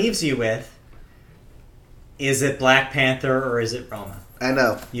what that leaves you with? Is it Black Panther or is it Roma? I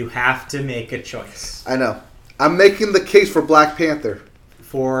know. You have to make a choice. I know. I'm making the case for Black Panther.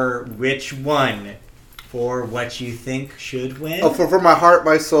 For which one? For what you think should win? Oh, for my heart,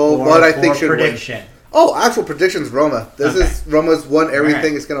 my soul, what I think should prediction. Win. Oh, actual predictions, Roma. Roma's won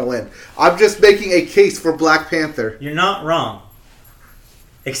everything. It's going to win. I'm just making a case for Black Panther. You're not wrong.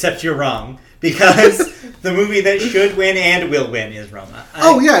 Except you're wrong. Because the movie that should win and will win is Roma.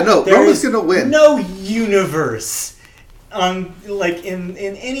 Roma's going to win. No universe. In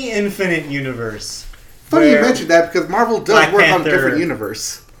any infinite universe. Funny you mentioned that because Marvel does Black work Panther, on a different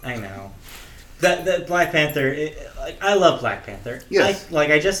universe. I know. That Black Panther, I love Black Panther. Yes.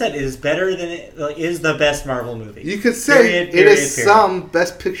 Like I just said, it is better than is the best Marvel movie. You could say it is some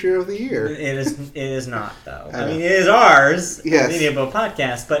Best Picture of the Year. It is not though. It is ours. Yes. Media Boat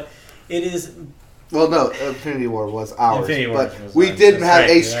Podcast, but it is. Well, no, Infinity War was ours. Infinity War but we did have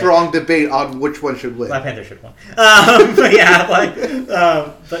a strong debate on which one should win. Black Panther should win. But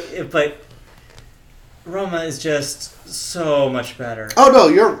yeah, but Roma is just so much better. Oh no,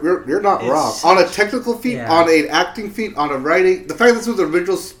 you're not wrong. On a technical feat, on an acting feat, on a writing, the fact that this was the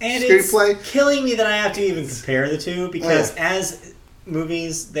original screenplay. It's killing me that I have to even compare the two because as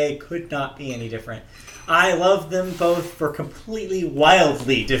movies, they could not be any different. I love them both for completely,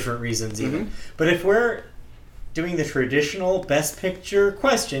 wildly different reasons even. Mm-hmm. But if we're doing the traditional Best Picture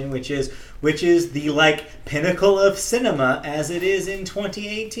question, which is the pinnacle of cinema as it is in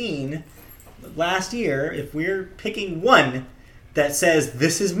 2018, last year, if we're picking one that says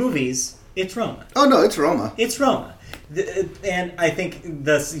this is movies, it's Roma. Oh no, it's Roma. It's Roma. And I think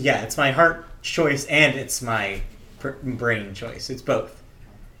it's my heart choice and it's my brain choice. It's both.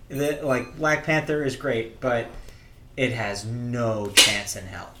 Black Panther is great, but it has no chance in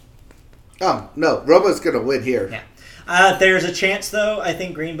hell. Oh, no. Roma's going to win here. Yeah. There's a chance, though. I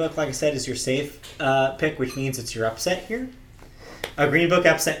think Green Book, like I said, is your safe pick, which means it's your upset here. A Green Book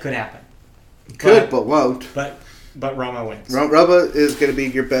upset could happen. But won't. But Roma wins. Roma is going to be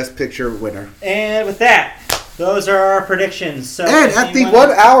your Best Picture winner. And with that, those are our predictions. So and at the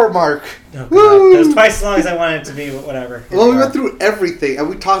 1 hour mark. Oh, God. That was twice as long as I wanted it to be, but whatever. Well, we went through everything, and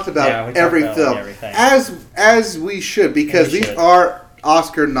we talked about every film. As we should, because these are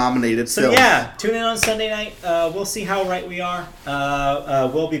Oscar-nominated films. So yeah, tune in on Sunday night. We'll see how right we are.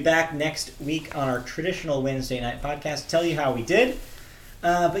 We'll be back next week on our traditional Wednesday night podcast to tell you how we did.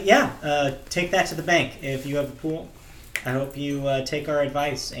 But yeah, take that to the bank. If you have a pool, I hope you take our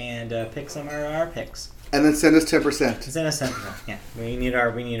advice and pick some of our picks. And then send us 10%. Send us 10%. Yeah, we need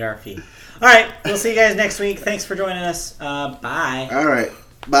our fee. All right, we'll see you guys next week. Thanks for joining us. Bye. All right,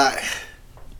 bye.